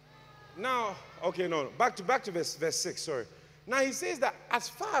now, okay, no, back to verse 6, sorry. Now he says that as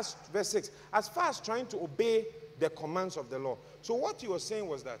far as, verse 6, as far as trying to obey the commands of the law. So what he was saying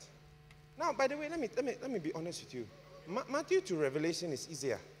was that, now, by the way, let me be honest with you. Matthew to Revelation is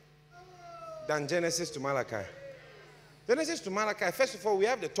easier than Genesis to Malachi. Genesis to Malachi, first of all, we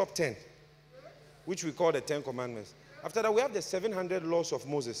have the top 10, which we call the 10 commandments. After that, we have the 700 laws of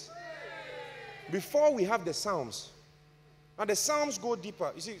Moses. Before we have the Psalms. Now the Psalms go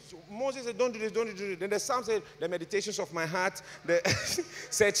deeper. You see, so Moses said, don't do this, don't do this. Then the Psalms said, the meditations of my heart,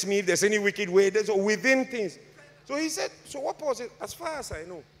 search me if there's any wicked way. So within things. So he said, so what Paul said, as far as I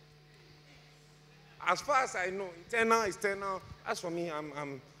know, eternal is eternal. As for me,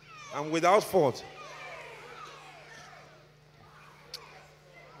 I'm without fault.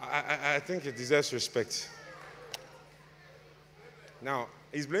 I think it deserves respect. Now,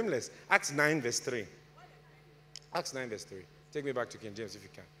 he's blameless. Acts 9 verse 3. Acts 9 verse 3. Take me back to King James if you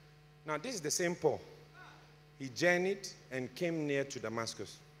can. Now, this is the same Paul. He journeyed and came near to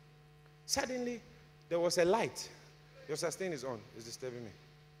Damascus. Suddenly, there was a light. Your sustain is on. It's disturbing me.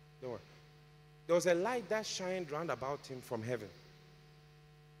 Don't worry. There was a light that shined round about him from heaven.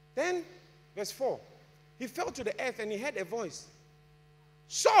 Then, verse 4. He fell to the earth and he heard a voice.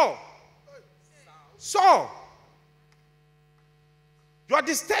 Saul! Saul! You are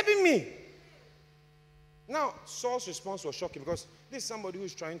disturbing me. Now, Saul's response was shocking because this is somebody who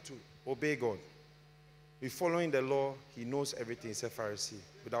is trying to obey God. He's following the law. He knows everything. He's a Pharisee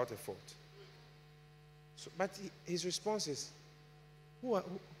without a fault. So, but his response is, who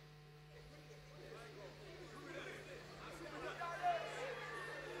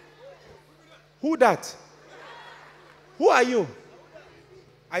that? Who are you?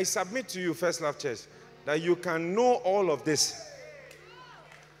 I submit to you, First Love Church, that you can know all of this.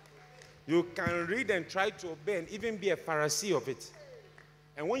 You can read and try to obey and even be a Pharisee of it.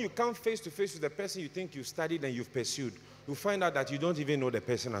 And when you come face to face with the person you think you studied and you've pursued, you find out that you don't even know the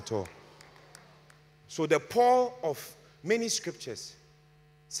person at all. So the Paul of many scriptures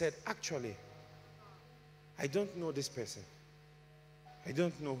said, actually, I don't know this person. I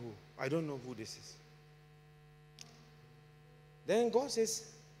don't know who this is. Then God says,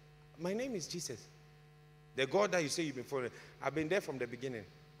 my name is Jesus. The God that you say you've been following. I've been there from the beginning.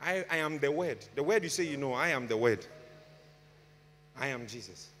 I am the Word. The Word you say you know, I am the Word. I am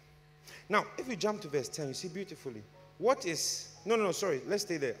Jesus. Now, if you jump to verse 10, you see beautifully. What is... No, sorry. Let's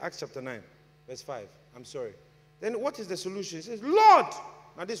stay there. Acts chapter 9, verse 5. I'm sorry. Then what is the solution? He says, Lord.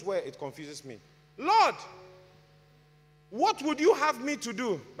 Now this is where it confuses me. Lord, what would you have me to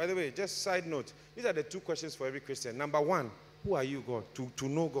do? By the way, just side note. These are the two questions for every Christian. Number one, who are you, God? To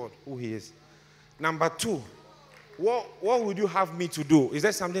know God, who he is. Number two, what would you have me to do? Is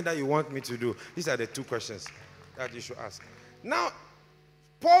there something that you want me to do? These are the two questions that you should ask. Now,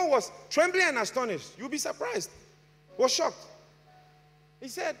 Paul was trembling and astonished. You'll be surprised. Was shocked. He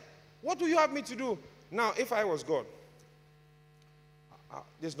said, what do you have me to do? Now, if I was God,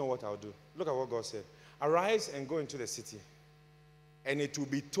 this is not what I'll do. Look at what God said. Arise and go into the city, and it will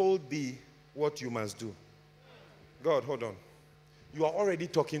be told thee what you must do. God, hold on. You are already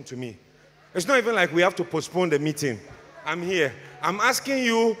talking to me. It's not even like we have to postpone the meeting. I'm here. I'm asking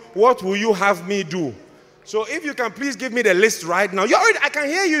you, what will you have me do? So if you can please give me the list right now. I can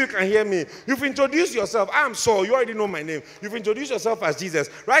hear you, you can hear me. You've introduced yourself. I am Saul. You already know my name. You've introduced yourself as Jesus.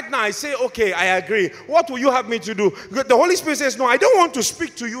 Right now I say, okay, I agree. What will you have me to do? The Holy Spirit says, no, I don't want to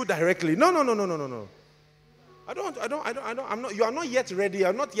speak to you directly. No. You are not yet ready. You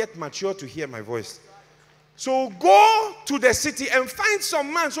are not yet mature to hear my voice. So go to the city and find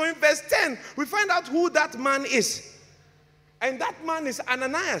some man. So in verse 10, we find out who that man is. And that man is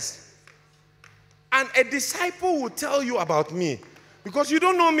Ananias. And a disciple will tell you about me. Because you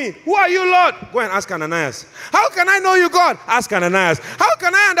don't know me. Who are you, Lord? Go and ask Ananias. How can I know you, God? Ask Ananias. How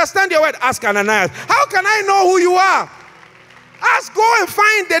can I understand your word? Ask Ananias. How can I know who you are? Go and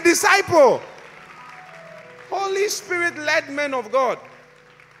find the disciple. Holy Spirit-led men of God.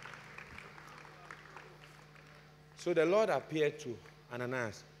 So the Lord appeared to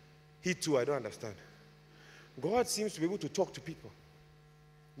Ananias. He too, I don't understand. God seems to be able to talk to people.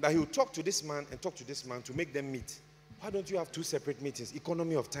 That he will talk to this man and talk to this man to make them meet. Why don't you have two separate meetings?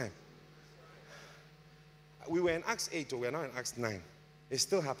 Economy of time. We were in Acts 8 or we are now in Acts 9. It's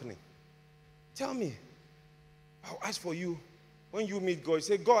still happening. Tell me. I'll ask for you. When you meet God, you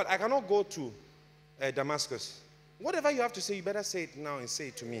say, God, I cannot go to Damascus. Whatever you have to say, you better say it now and say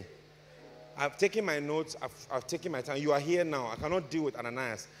it to me. I've taken my notes. I've taken my time. You are here now. I cannot deal with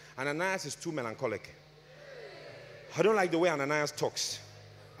Ananias. Ananias is too melancholic. I don't like the way Ananias talks.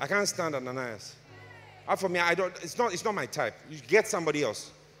 I can't stand Ananias. For me, it's not my type. You get somebody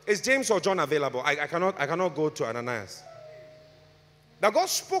else. Is James or John available? I cannot go to Ananias. Now God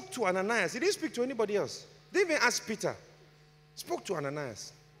spoke to Ananias. He didn't speak to anybody else. He didn't even ask Peter. Spoke to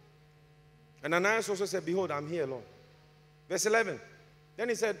Ananias. And Ananias also said, behold, I'm here, Lord. Verse 11. Then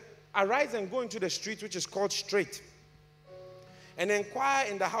he said, arise and go into the street which is called Straight, and inquire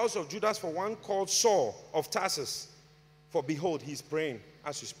in the house of Judas for one called Saul of Tarsus. For behold, he's praying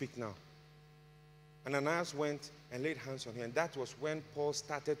as you speak now. And Ananias went and laid hands on him. And that was when Paul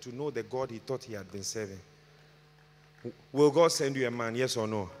started to know the God he thought he had been serving. Will God send you a man, yes or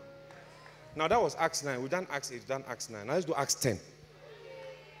no? Now that was Acts 9. We've done Acts 8, we've done Acts 9. Now let's do Acts 10.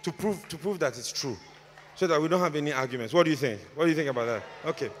 To prove that it's true. So that we don't have any arguments. What do you think? What do you think about that?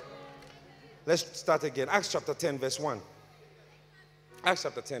 Okay. Let's start again. Acts chapter 10, verse 1. Acts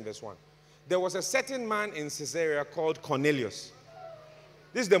chapter 10, verse 1. There was a certain man in Caesarea called Cornelius.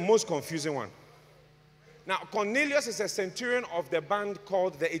 This is the most confusing one. Now, Cornelius is a centurion of the band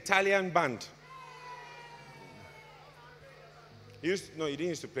called the Italian band. He didn't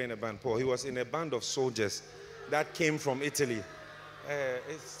used to play in a band, Paul. He was in a band of soldiers that came from Italy.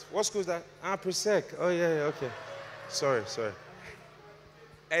 What school is that? Presec. Oh, yeah, okay. Sorry.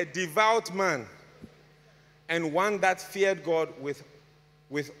 A devout man, and one that feared God with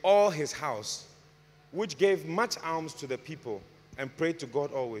all his house, which gave much alms to the people and prayed to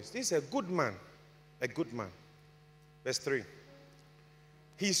God always. This is a good man. A good man. Verse 3.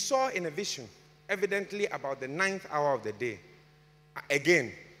 He saw in a vision evidently about the 9th hour of the day,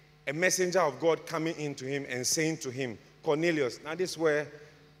 again, a messenger of God coming into him and saying to him, Cornelius. Now this is where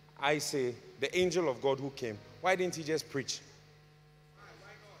I say, the angel of God who came, why didn't he just preach?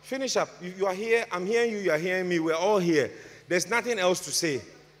 Finish up. You are here, I'm hearing you, you are hearing me, we're all here. There's nothing else to say.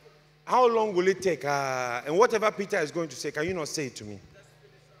 How long will it take? And whatever Peter is going to say, can you not say it to me?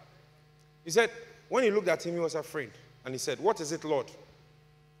 He said, when he looked at him, he was afraid. And he said, what is it, Lord?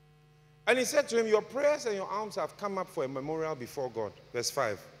 And he said to him, your prayers and your alms have come up for a memorial before God. Verse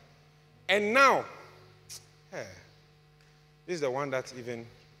 5. And now, this is the one that even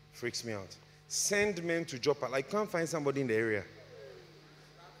freaks me out. Send men to Joppa. Like, you can't find somebody in the area.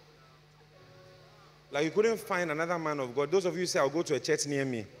 Like, you couldn't find another man of God. Those of you say, I'll go to a church near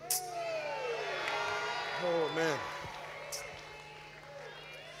me. Oh, man.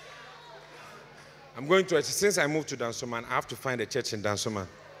 I'm going to a church. Since I moved to Dansoman, I have to find a church in Dansoman.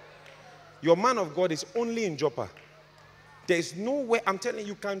 Your man of God is only in Joppa. There is no way. I'm telling you,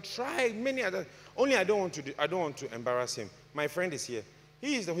 you can try many other. Only I don't want to embarrass him. My friend is here.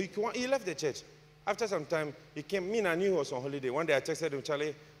 He left the church. After some time, he came. Me and I knew he was on holiday. One day I texted him,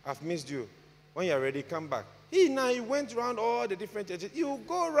 Charlie, I've missed you. When you're ready, come back. He went around all the different churches. You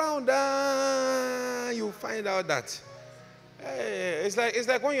go around, you find out that. Hey, it's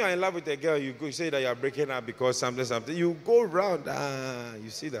like when you're in love with a girl, you say that you're breaking up because something. You go around, you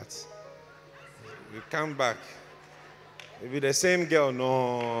see that. You come back. Maybe the same girl,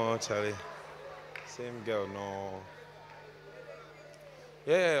 no, Charlie. Same girl, no.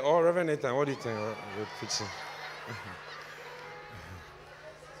 Yeah, or Reverend Nathan, what do you think? Preaching.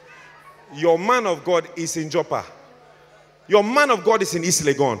 Your man of God is in Joppa. Your man of God is in East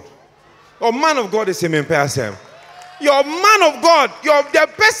Legon. Your man of God is in Mempasem. Your man of God, the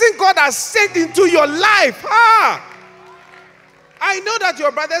person God has sent into your life. I know that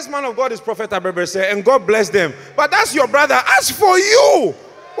your brother's man of God is Prophet Abrebese, and God bless them. But that's your brother. As for you,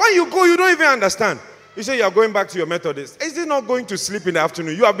 when you go, you don't even understand. You say you are going back to your Methodist. Is he not going to sleep in the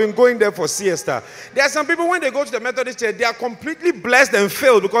afternoon? You have been going there for siesta. There are some people, when they go to the Methodist church, they are completely blessed and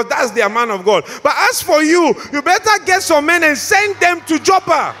filled because that's their man of God. But as for you, you better get some men and send them to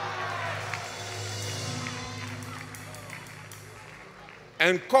Joppa.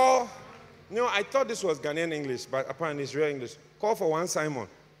 And call. I thought this was Ghanaian English, but apparently it's real English. Call for one Simon.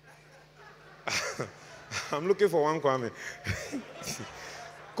 I'm looking for one Kwame.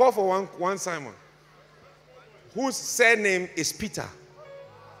 Call for one Simon, whose surname is Peter.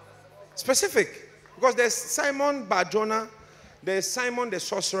 Specific. Because there's Simon Barjona, there's Simon the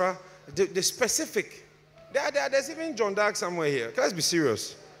sorcerer, the specific. There's even John Dark somewhere here. Let's be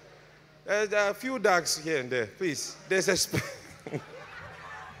serious. There are a few darks here and there. Please. There's a specific.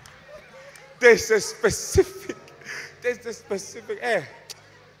 Hey.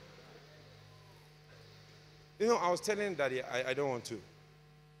 I was telling Daddy, I don't want to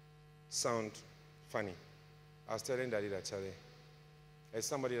sound funny. I was telling Daddy that, Charlie, there's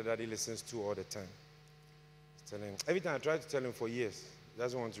somebody that Daddy listens to all the time. Every time I try to tell him for years, he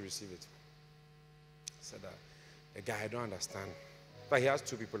doesn't want to receive it. I said, a guy I don't understand. But he has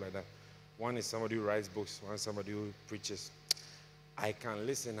two people like that. One is somebody who writes books, one is somebody who preaches. I can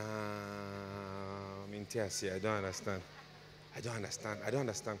listen. I don't understand. I don't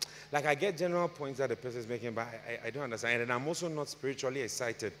understand. Like, I get general points that the person is making, but I don't understand. And I'm also not spiritually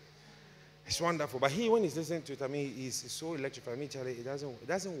excited. It's wonderful. But when he's listening to it, he's so electrified. Charlie, it doesn't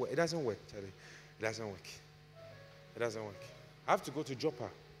work. It doesn't work, Charlie. It doesn't work. It doesn't work. I have to go to Joppa.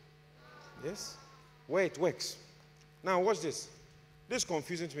 Yes? Where it works. Now, watch this. This is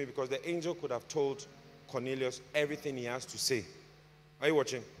confusing to me because the angel could have told Cornelius everything he has to say. Are you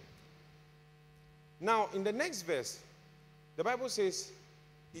watching? Now, in the next verse, the Bible says,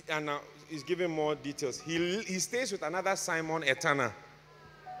 and now he's giving more details. He stays with another Simon Etana.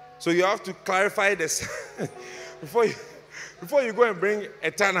 So you have to clarify this before you go and bring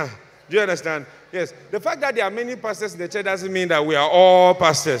Etana. Do you understand? Yes. The fact that there are many pastors in the church doesn't mean that we are all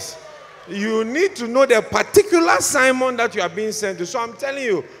pastors. You need to know the particular Simon that you are being sent to. So I'm telling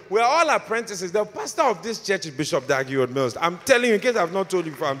you, we are all apprentices. The pastor of this church is Bishop Heward-Mills. I'm telling you, in case I've not told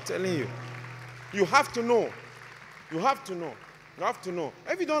you before, I'm telling you. You have to know. You have to know. You have to know.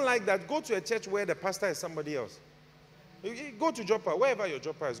 If you don't like that, go to a church where the pastor is somebody else. You go to Joppa, wherever your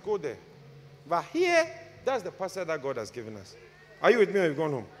Joppa is, go there. But here, that's the pastor that God has given us. Are you with me or have you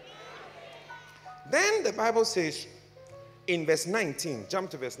gone home? Then the Bible says in verse 19,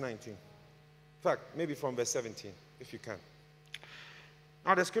 jump to verse 19. In fact, maybe from verse 17, if you can.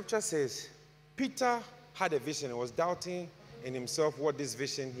 Now the scripture says, Peter had a vision and was doubting in himself what this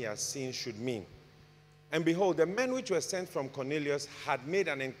vision he has seen should mean. And behold, the men which were sent from Cornelius had made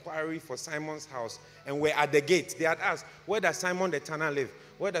an inquiry for Simon's house and were at the gate. They had asked, where does Simon the tanner live?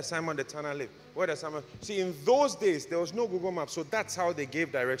 Where does Simon the tanner live? Where does Simon... See, in those days, there was no Google Maps, so that's how they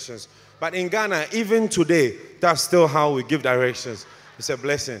gave directions. But in Ghana, even today, that's still how we give directions. It's a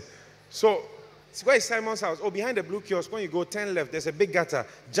blessing. So, where is Simon's house? Oh, behind the blue kiosk, when you go 10 left, there's a big gutter.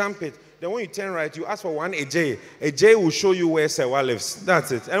 Jump it. Then when you turn right, you ask for one AJ. AJ will show you where Sewa lives.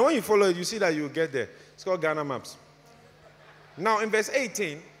 That's it. And when you follow it, you see that you will get there. It's called Ghana Maps. Now, in verse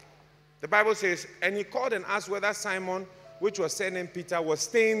 18, the Bible says, and he called and asked whether Simon, which was surnamed Peter, was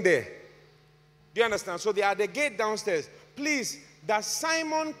staying there. Do you understand? So they are at the gate downstairs. Please, does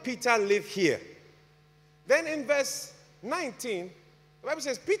Simon Peter live here? Then in verse 19, the Bible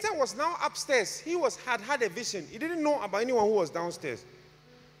says, Peter was now upstairs. He had a vision. He didn't know about anyone who was downstairs.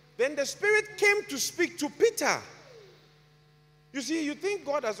 Then the Spirit came to speak to Peter. You see, you think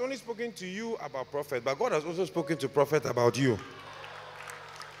God has only spoken to you about prophet, but God has also spoken to prophet about you.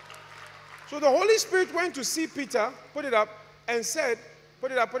 So the Holy Spirit went to see Peter, put it up, and said,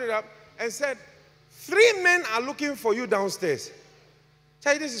 put it up, and said, 3 men are looking for you downstairs.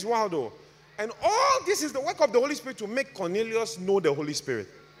 Tell you, this is wild though. And all this is the work of the Holy Spirit to make Cornelius know the Holy Spirit.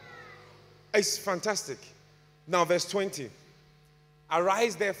 It's fantastic. Now verse 20.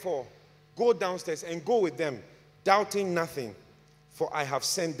 Arise therefore, go downstairs and go with them, doubting nothing, for I have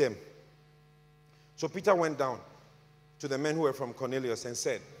sent them. So Peter went down to the men who were from Cornelius and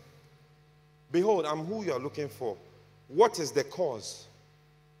said, behold, I'm who you are looking for. What is the cause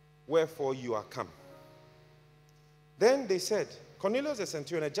wherefore you are come? Then they said, Cornelius the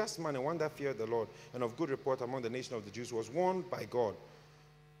centurion, a just man and one that feared the Lord, and of good report among the nation of the Jews, was warned by God,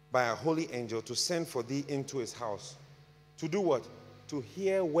 by a holy angel, to send for thee into his house. To do what? To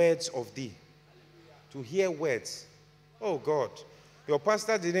hear words of thee. To hear words. Oh God. Your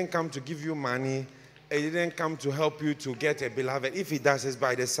pastor didn't come to give you money. He didn't come to help you to get a beloved. If he does, it's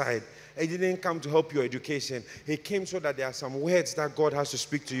by the side. He didn't come to help your education. He came so that there are some words that God has to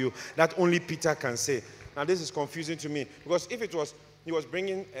speak to you that only Peter can say. Now this is confusing to me, because if it was, he was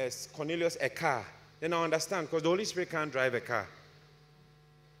bringing Cornelius a car, then I understand, because the Holy Spirit can't drive a car.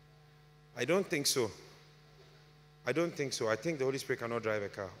 I don't think so. I don't think so. I think the Holy Spirit cannot drive a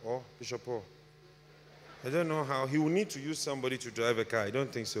car. Or Bishop Paul. I don't know how. He will need to use somebody to drive a car. I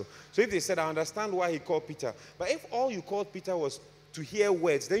don't think so. So if they said, I understand why he called Peter. But if all you called Peter was to hear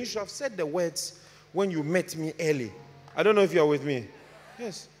words, then you should have said the words when you met me early. I don't know if you are with me.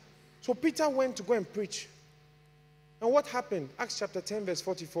 Yes. So Peter went to go and preach. And what happened? Acts chapter 10 verse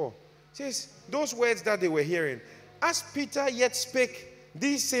 44. It says, those words that they were hearing. As Peter yet spake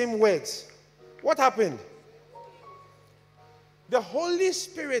these same words, what happened? The Holy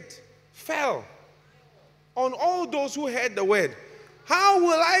Spirit fell on all those who heard the word. How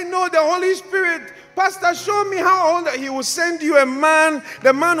will I know the Holy Spirit? Pastor, show me how he will send you a man,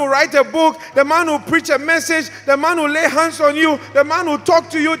 the man who write a book, the man who preach a message, the man who lay hands on you, the man who talk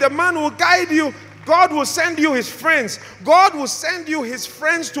to you, the man who guide you. God will send you his friends. God will send you his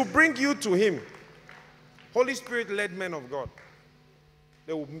friends to bring you to him. Holy Spirit led men of God.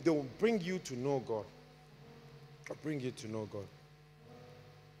 They will bring you to know God. They'll bring you to know God.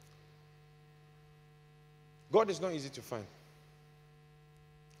 God is not easy to find.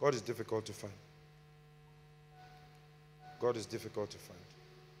 God is difficult to find. God is difficult to find.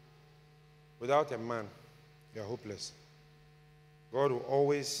 Without a man, you are hopeless. God will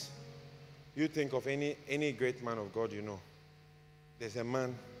always, you think of any great man of God you know, there's a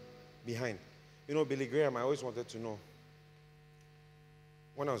man behind. You know, Billy Graham, I always wanted to know.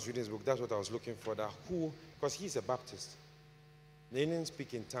 When I was reading his book, that's what I was looking for. That who, because he's a Baptist. They didn't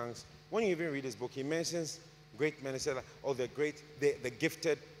speak in tongues. When you even read his book, he mentions great men. He said, oh, the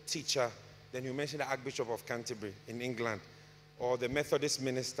gifted teacher. Then he mentioned the Archbishop of Canterbury in England, or the Methodist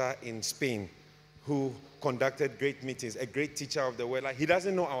minister in Spain, who conducted great meetings, a great teacher of the word. Like, he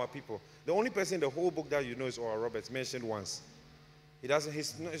doesn't know our people. The only person in the whole book that you know is Oral Roberts, mentioned once. He doesn't,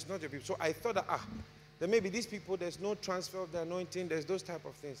 it's not your people. So I thought that, then maybe these people, there's no transfer of the anointing, there's those type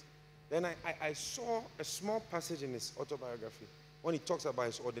of things. Then I saw a small passage in his autobiography when he talks about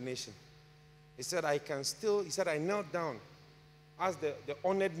his ordination. He said, I knelt down as the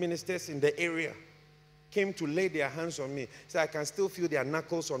honored ministers in the area came to lay their hands on me. He said, I can still feel their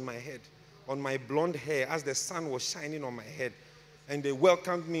knuckles on my head, on my blonde hair, as the sun was shining on my head. And they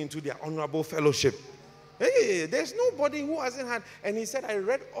welcomed me into their honorable fellowship. Hey, there's nobody who hasn't had. And he said, I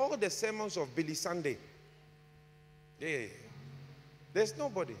read all the sermons of Billy Sunday. Yeah. There's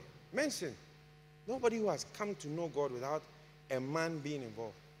nobody. Mention. Nobody who has come to know God without a man being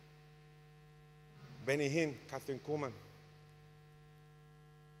involved. Benny Hinn, Catherine Coleman.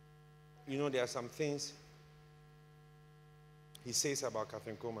 You know, there are some things he says about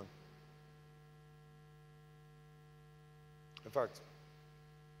Catherine Coleman. In fact,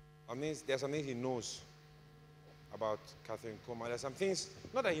 there are some things he knows about Catherine Coleman. There are some things,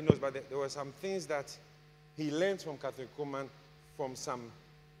 not that he knows, but there were some things that he learned from Catherine Coleman, from some,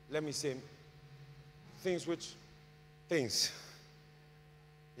 let me say, things.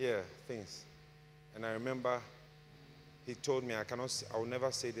 Yeah, things. And I remember he told me, I will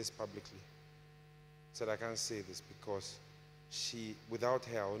never say this publicly. He said, I can't say this because without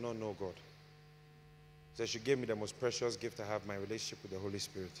her, I will not know God. So she gave me the most precious gift I have, my relationship with the Holy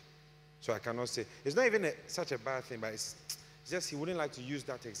Spirit. So I cannot say. It's not even such a bad thing, but it's just he wouldn't like to use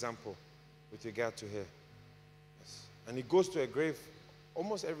that example with regard to her. Yes. And he goes to a grave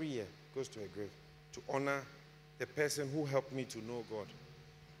almost every year, goes to a grave to honor the person who helped me to know God.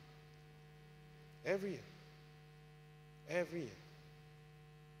 Every year. Every year.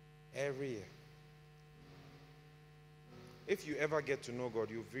 Every year. If you ever get to know God,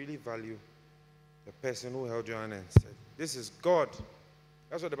 you really value the person who held your hand and said, this is God.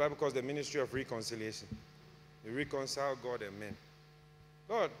 That's what the Bible calls the ministry of reconciliation. You reconcile God and men.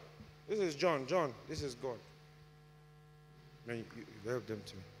 God, this is John. John, this is God. And you help them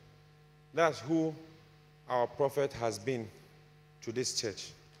to me. That's who our prophet has been to this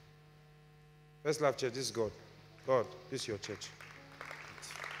church. First Love Church, this is God. God, this is your church.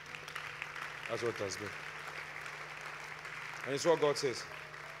 That's what it has been. And it's what God says.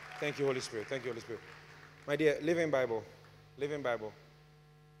 Thank you, Holy Spirit. Thank you, Holy Spirit. My dear, Living Bible. Living Bible.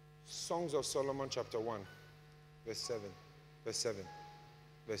 Songs of Solomon chapter 1, verse 7. Verse 7.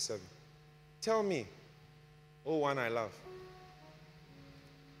 Verse 7. Tell me, oh one I love.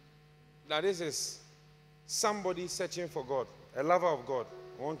 Now this is somebody searching for God. A lover of God.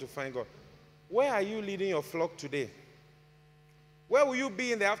 I want to find God. Where are you leading your flock today? Where will you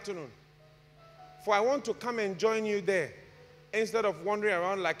be in the afternoon? For I want to come and join you there, instead of wandering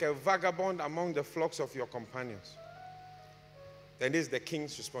around like a vagabond among the flocks of your companions. Then this is the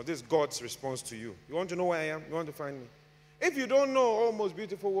king's response. This is God's response to you. You want to know where I am? You want to find me? If you don't know, oh most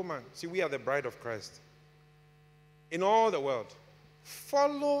beautiful woman, see, we are the bride of Christ. In all the world,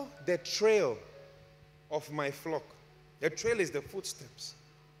 follow the trail of my flock. The trail is the footsteps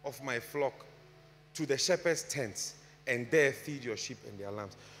of my flock to the shepherd's tents, and there feed your sheep and their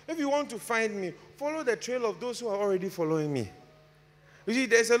lambs. If you want to find me, follow the trail of those who are already following me. You see,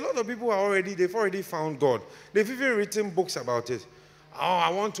 there's a lot of people who they've already found God. They've even written books about it. Oh, I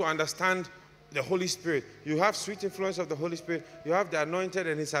want to understand the Holy Spirit. You have sweet influence of the Holy Spirit. You have the anointed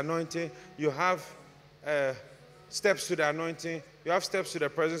and his anointing. You have steps to the anointing. You have steps to the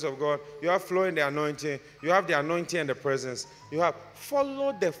presence of God. You have flow in the anointing. You have the anointing and the presence. You have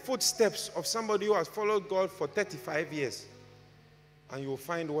followed the footsteps of somebody who has followed God for 35 years. And you will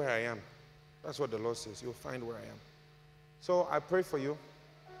find where I am. That's what the Lord says. You'll find where I am. So I pray for you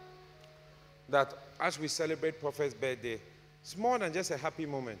that as we celebrate Prophet's birthday, it's more than just a happy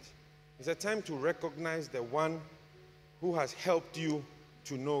moment. It's a time to recognize the one who has helped you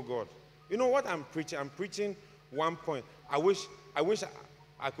to know God. You know what I'm preaching? I'm preaching one point. I wish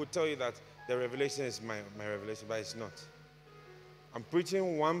I could tell you that the revelation is my revelation, but it's not. I'm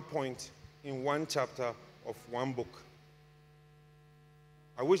preaching one point in one chapter of one book.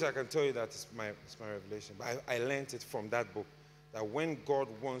 I wish I can tell you that it's my revelation, but I learned it from that book, that when God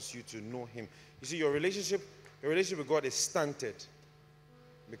wants you to know him, you see, your relationship with God is stunted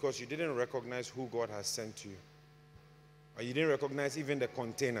because you didn't recognize who God has sent to you. Or you didn't recognize even the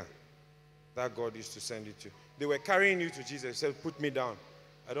container that God used to send you to. They were carrying you to Jesus. He said, put me down.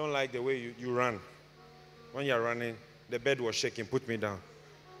 I don't like the way you run. When you're running, the bed was shaking. Put me down.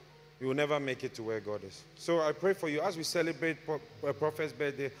 You will never make it to where God is. So I pray for you as we celebrate Prophet's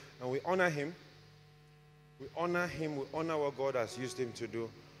birthday and we honor him. We honor him. We honor what God has used him to do.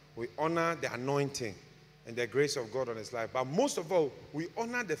 We honor the anointing and the grace of God on his life. But most of all, we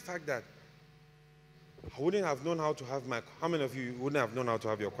honor the fact that I wouldn't have known how to have how many of you wouldn't have known how to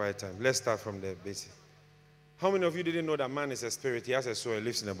have your quiet time? Let's start from the basics. How many of you didn't know that man is a spirit? He has a soul, he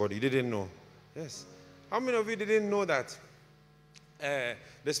lives in a body. You didn't know? Yes. How many of you didn't know that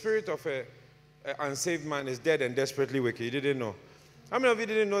the spirit of an unsaved man is dead and desperately wicked? You didn't know? How many of you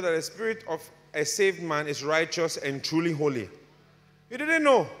didn't know that the spirit of a saved man is righteous and truly holy? You didn't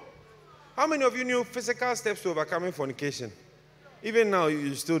know? How many of you knew physical steps to overcoming fornication? Even now,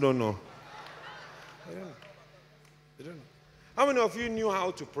 you still don't know. I don't know. You don't know. How many of you knew how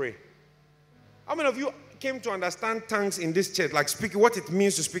to pray? How many of you came to understand tongues in this church, like speaking, what it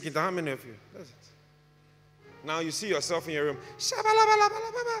means to speak in tongues? How many of you? That's it. Now you see yourself in your room.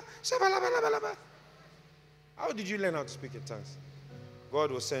 How did you learn how to speak in tongues?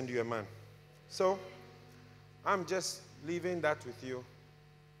 God will send you a man. So, I'm just leaving that with you.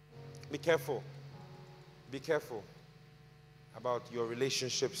 Be careful. Be careful about your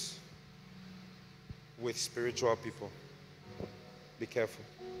relationships with spiritual people. Be careful.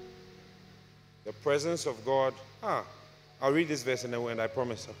 The presence of God. I'll read this verse and then I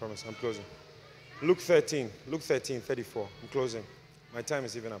promise, I'm closing. Luke 13, 34. I'm closing. My time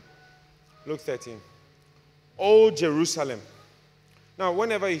is even up. Luke 13. O Jerusalem. Now,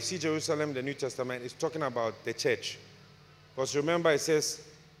 whenever you see Jerusalem in the New Testament, it's talking about the church. Because remember, it says,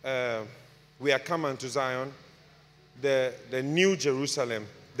 we are come unto Zion, the new Jerusalem,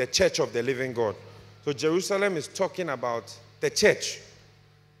 the church of the living God. So Jerusalem is talking about the church.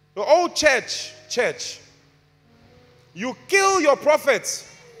 The old church, you kill your prophets.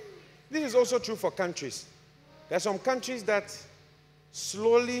 This is also true for countries. There are some countries that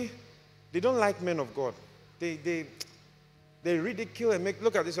slowly, they don't like men of God. They ridicule and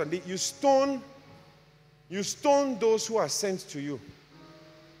look at this one. You stone those who are sent to you.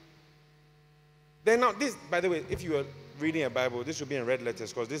 Then now, this, by the way, if you were reading a Bible, this would be in red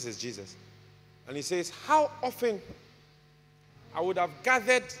letters because this is Jesus. And he says, how often I would have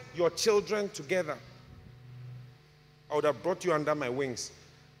gathered your children together. I would have brought you under my wings.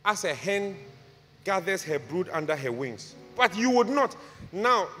 As a hen gathers her brood under her wings. But you would not.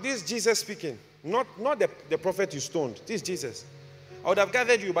 Now, this is Jesus speaking. Not the prophet you stoned. This is Jesus. I would have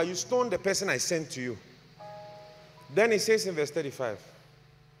gathered you, but you stoned the person I sent to you. Then he says in verse 35,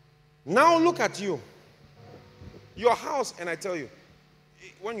 now look at you. Your house, and I tell you,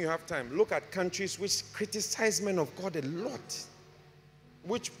 when you have time, look at countries which criticize men of God a lot.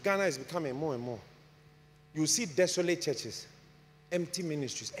 Which Ghana is becoming more and more. You see desolate churches, empty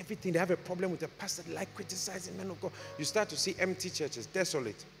ministries, everything. They have a problem with the pastor, they like criticizing men of God. You start to see empty churches,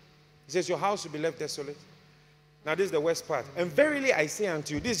 desolate. He says, your house will be left desolate. Now this is the worst part. And verily I say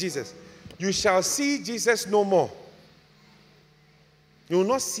unto you, this is Jesus, you shall see Jesus no more. You will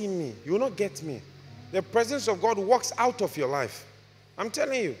not see me. You will not get me. The presence of God walks out of your life. I'm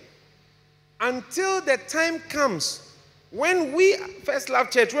telling you. Until the time comes when we, First Love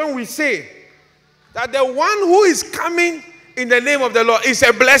Church, when we say that the one who is coming in the name of the Lord is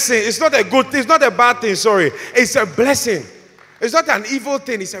a blessing. It's not a good thing. It's not a bad thing, sorry. It's a blessing. It's not an evil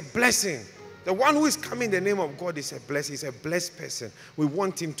thing. It's a blessing. The one who is coming in the name of God is a blessing. He's a blessed person. We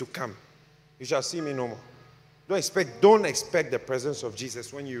want him to come. You shall see me no more. Don't expect the presence of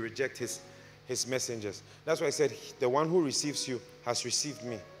Jesus when you reject his messengers. That's why I said, the one who receives you has received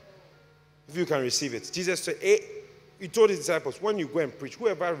me. If you can receive it. Jesus said, he told his disciples, when you go and preach,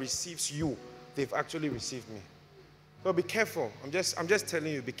 whoever receives you, they've actually received me. So be careful. I'm just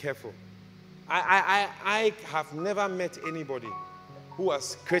telling you, be careful. I have never met anybody who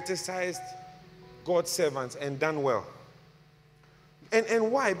has criticized God's servants and done well.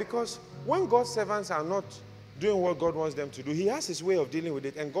 And why? Because when God's servants are not doing what God wants them to do, he has his way of dealing with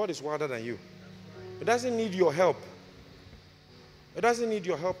it, and God is wilder than you. It doesn't need your help. It doesn't need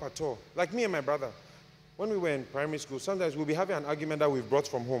your help at all. Like me and my brother, when we were in primary school, sometimes we'll be having an argument that we've brought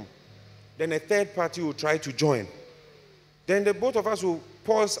from home. Then a third party will try to join. Then the both of us will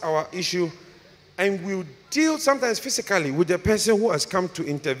pause our issue and we'll deal sometimes physically with the person who has come to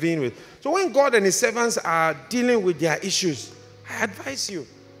intervene with. So when God and his servants are dealing with their issues, I advise you,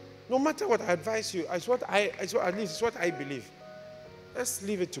 no matter what I advise you, at least it's what I believe. Let's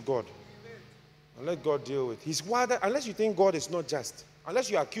leave it to God. And let God deal with it. He's wilder, unless you think God is not just. Unless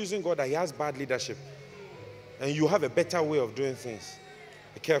you're accusing God that he has bad leadership. And you have a better way of doing things.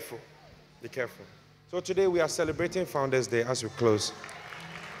 Be careful. Be careful. So today we are celebrating Founders Day as we close.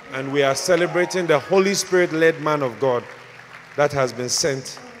 And we are celebrating the Holy Spirit-led man of God that has been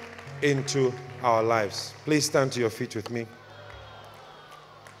sent into our lives. Please stand to your feet with me.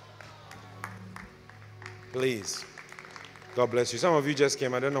 Please. God bless you. Some of you just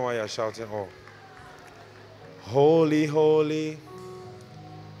came. I don't know why you're shouting. Oh. Holy, holy,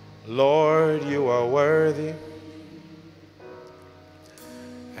 Lord, you are worthy.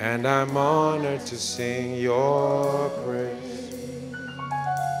 And I'm honored to sing your praise.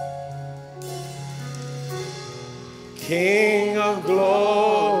 King of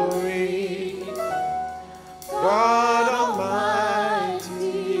glory, God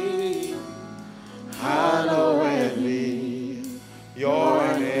Almighty, hallowed be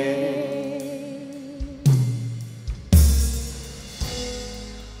your name.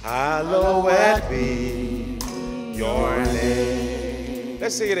 Hallowed be your name.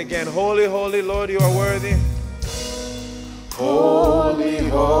 Let's sing it again. Holy, holy, Lord, you are worthy. Holy,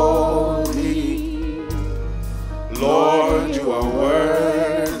 holy, Lord, you are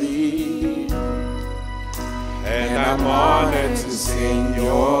worthy. And I'm honored to sing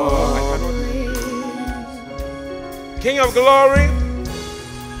of glory.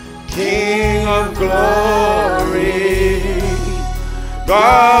 King of glory.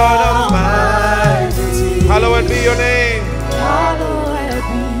 God Almighty. Hallowed be your name. Hallowed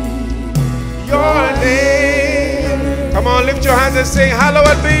be Your name. Come on, lift your hands and sing,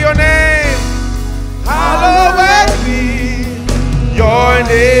 hallowed be your name. Hallowed be your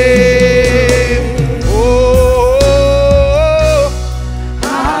name. Oh,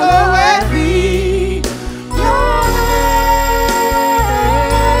 hallowed be your name.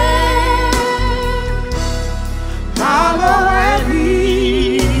 hallowed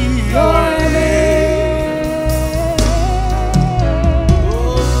be your name.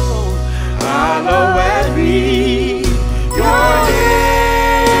 Oh, hallowed be your name.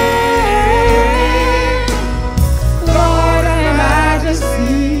 Lord and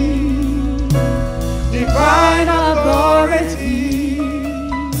majesty, Divine authority.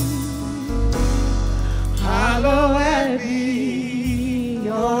 hallowed be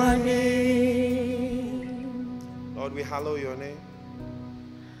your name. Lord, we hallow your name.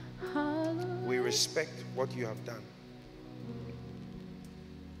 Hallowed. We respect what you have done.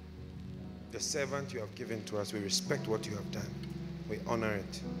 The servant you have given to us, we respect what you have done. We honor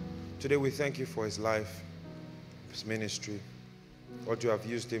it. Today we thank you for his life, his ministry, what you have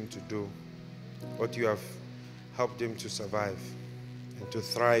used him to do, what you have helped him to survive and to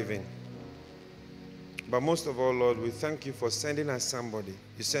thrive in. But most of all, Lord, we thank you for sending us somebody.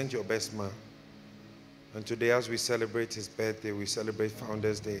 You sent your best man. And today, as we celebrate his birthday, we celebrate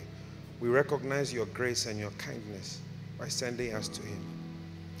Founders Day, we recognize your grace and your kindness by sending us to him.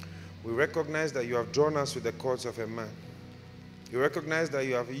 We recognize that you have drawn us with the cords of a man. You recognize that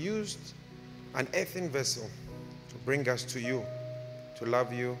you have used an earthen vessel to bring us to you, to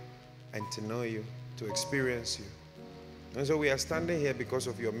love you and to know you, to experience you. And so we are standing here because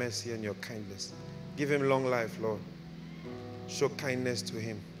of your mercy and your kindness. Give him long life, Lord. Show kindness to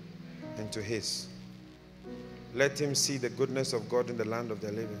him and to his. Let him see the goodness of God in the land of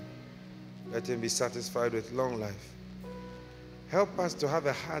the living. Let him be satisfied with long life. Help us to have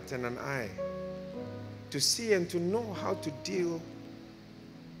a heart and an eye to see and to know how to deal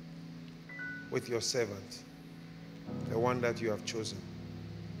with your servant, the one that you have chosen.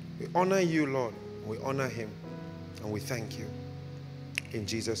 We honor you, Lord. We honor him and we thank you. In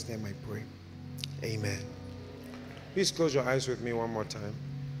Jesus' name I pray. Amen. Please close your eyes with me one more time.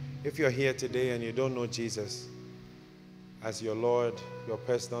 If you're here today and you don't know Jesus as your Lord, your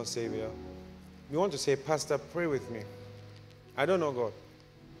personal Savior, we want to say, Pastor, pray with me. I don't know God.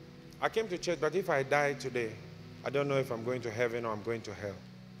 I came to church, but if I die today, I don't know if I'm going to heaven or I'm going to hell.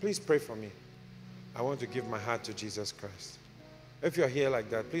 Please pray for me. I want to give my heart to Jesus Christ. If you're here like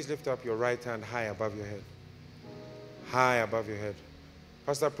that, please lift up your right hand high above your head. High above your head.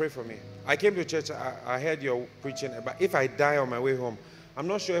 Pastor, pray for me. I came to church, I heard your preaching, but if I die on my way home, I'm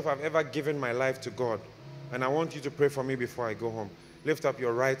not sure if I've ever given my life to God. And I want you to pray for me before I go home. Lift up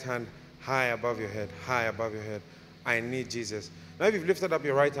your right hand high above your head. High above your head. I need Jesus. Now if you've lifted up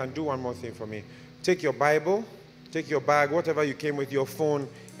your right hand, do one more thing for me. Take your Bible, take your bag, whatever you came with, your phone,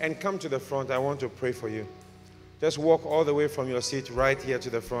 and come to the front. I want to pray for you. Just walk all the way from your seat right here to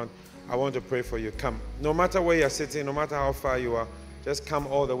the front. I want to pray for you. Come. No matter where you're sitting, no matter how far you are, just come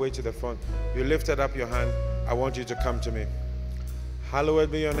all the way to the front. You lifted up your hand. I want you to come to me.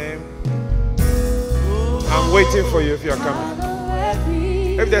 Hallowed be your name. I'm waiting for you if you're coming.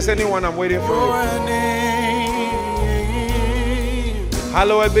 If there's anyone, I'm waiting for you.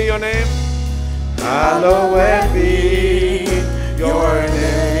 Hallowed be your name. Hallowed be your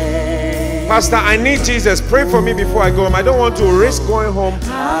name. Pastor, I need Jesus. Pray for me before I go home. I don't want to risk going home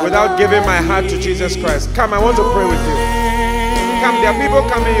without giving my heart to Jesus Christ. Come, I want to pray with you. Come, there are people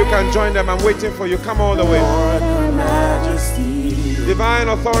coming. You can join them. I'm waiting for you. Come all the way. Divine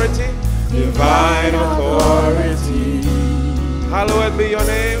authority. Divine authority. Hallowed be your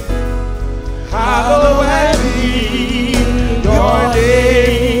name. Hallowed be your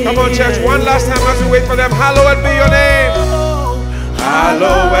name. Come on, church. One last time as we wait for them. Hallowed be your name.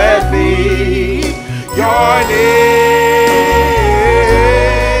 Hallowed be your name.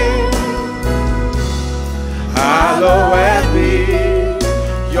 Hallowed be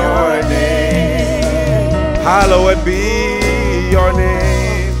your name. Hallowed be your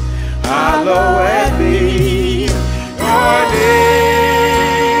name. Hallowed be your name.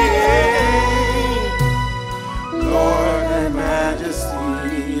 Lord and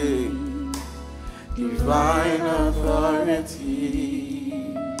majesty, divine authority.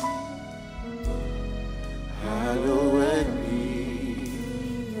 Hallowed be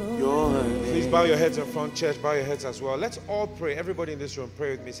your name. Please bow your heads in front, church. Bow your heads as well. Let's all pray. Everybody in this room,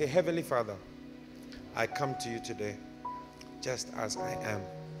 pray with me. Say, Heavenly Father, I come to you today. just as I am.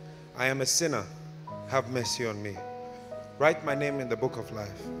 I am a sinner. Have mercy on me. Write my name in the book of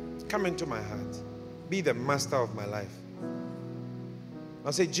life. Come into my heart. Be the master of my life.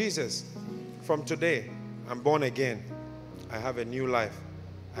 I'll say, Jesus, from today, I'm born again. I have a new life.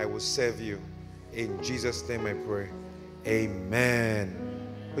 I will serve you. In Jesus' name I pray. Amen.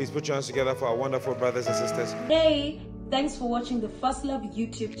 Please put your hands together for our wonderful brothers and sisters. Hey, thanks for watching the First Love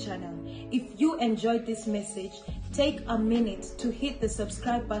YouTube channel. If you enjoyed this message, take a minute to hit the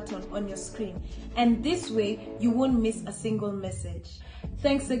subscribe button on your screen, and this way you won't miss a single message.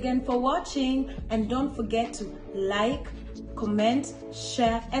 Thanks again for watching, and don't forget to like, comment,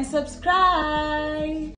 share and subscribe.